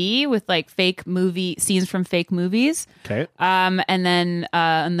DVD with like fake movie scenes from fake movies. Okay. And then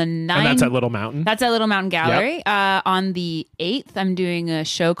on the 9th. And that's at Little Mountain. That's at Little Mountain Gallery. On the 8th, I'm doing a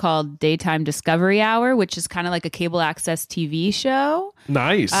show called Daytime Discovery Hour, which is kind of like a cable access TV show.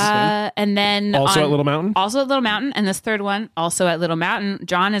 Nice. And then Also at Little Mountain? Also at Little Mountain. And this third one, also at Little Mountain.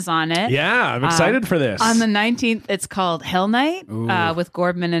 John is on it. Yeah, I'm excited for this. On the 19th, it's called Hell Night with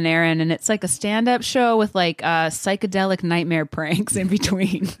Gordman and Aaron. And it's like a stand-up show with like psychedelic nightmare pranks in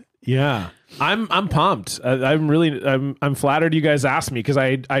between. Yeah. I'm pumped. I'm flattered you guys asked me because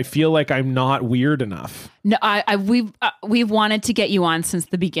I feel like I'm not weird enough. No, we've wanted to get you on since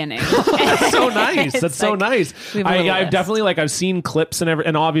the beginning. That's so nice. It's That's so like, nice. we have a little I've list. definitely I've seen clips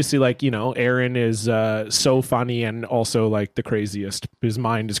and obviously Aaron is so funny and also like the craziest. His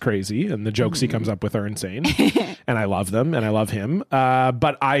mind is crazy and the jokes he comes up with are insane. And I love them and I love him.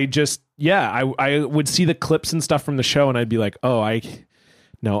 But I just I would see the clips and stuff from the show and I'd be like,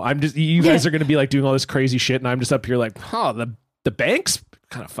 no, I'm just, you guys are going to be like doing all this crazy shit. And I'm just up here like, the bank's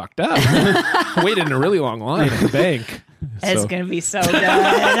kind of fucked up. I waited in a really long line at the bank. It's going to be so good.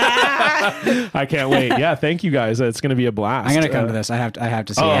 I I can't wait. Yeah, thank you guys. It's going to be a blast. I'm gonna come to this. I have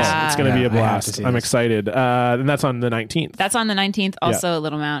to see Oh, this. it's going to be a I have to blast. see I'm this. excited. And that's on the 19th. That's on the 19th. Also,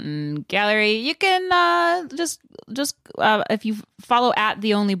 Little Mountain Gallery. You can just if you follow at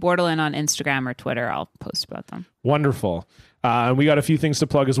The Only Borderland on Instagram or Twitter, I'll post about them. Wonderful. And we got a few things to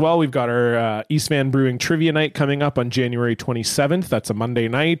plug as well. We've got our East Van Brewing Trivia Night coming up on January 27th. That's a Monday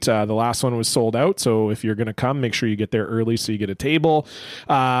night. The last one was sold out, so if you're going to come, make sure you get there early so you get a table.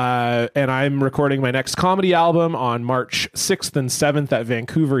 And I'm recording my next comedy album on March 6th and 7th at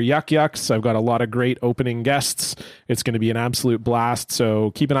Vancouver Yuck Yucks. I've got a lot of great opening guests. It's going to be an absolute blast,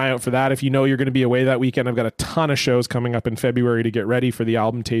 so keep an eye out for that. If you know you're going to be away that weekend, I've got a ton of shows coming up in February to get ready for the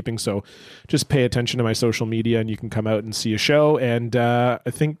album taping, so just pay attention to my social media and you can come out and see a show. And I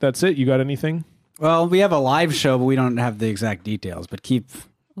think that's it. You got anything? Well, we have a live show, but we don't have the exact details. But keep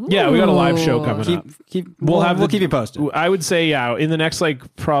Yeah, we got a live show coming up. We'll keep you posted. I would say, yeah, in the next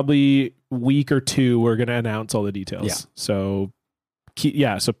probably week or two, we're going to announce all the details. Yeah. So,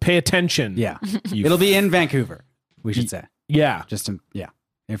 so pay attention. Yeah, You it'll be in Vancouver. We should say Yeah. just to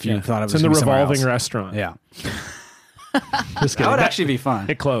If you thought it was it's in the gonna be somewhere revolving else. restaurant. Yeah, Just that kidding. would actually be fun.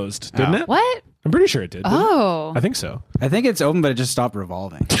 It closed, didn't it? What? I'm pretty sure it did. didn't it? Oh. I think so. I think it's open, but it just stopped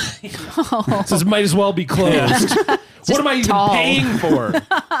revolving. So it might as well be closed. What am I even tall. paying for?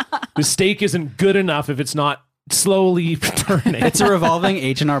 The steak isn't good enough if it's not slowly turning. It's a revolving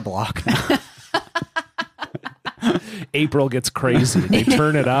H&R Block. April gets crazy. They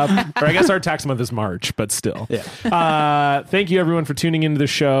turn it up. Or I guess our tax month is March, but still. Yeah. Thank you, everyone, for tuning into the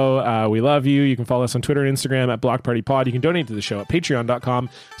show. We love you. You can follow us on Twitter and Instagram at Block Party Pod. You can donate to the show at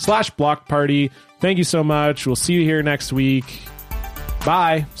patreon.com/Block Party. Thank you so much. We'll see you here next week.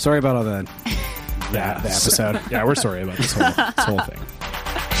 Bye. Sorry about all the episode. Yeah, we're sorry about this whole thing.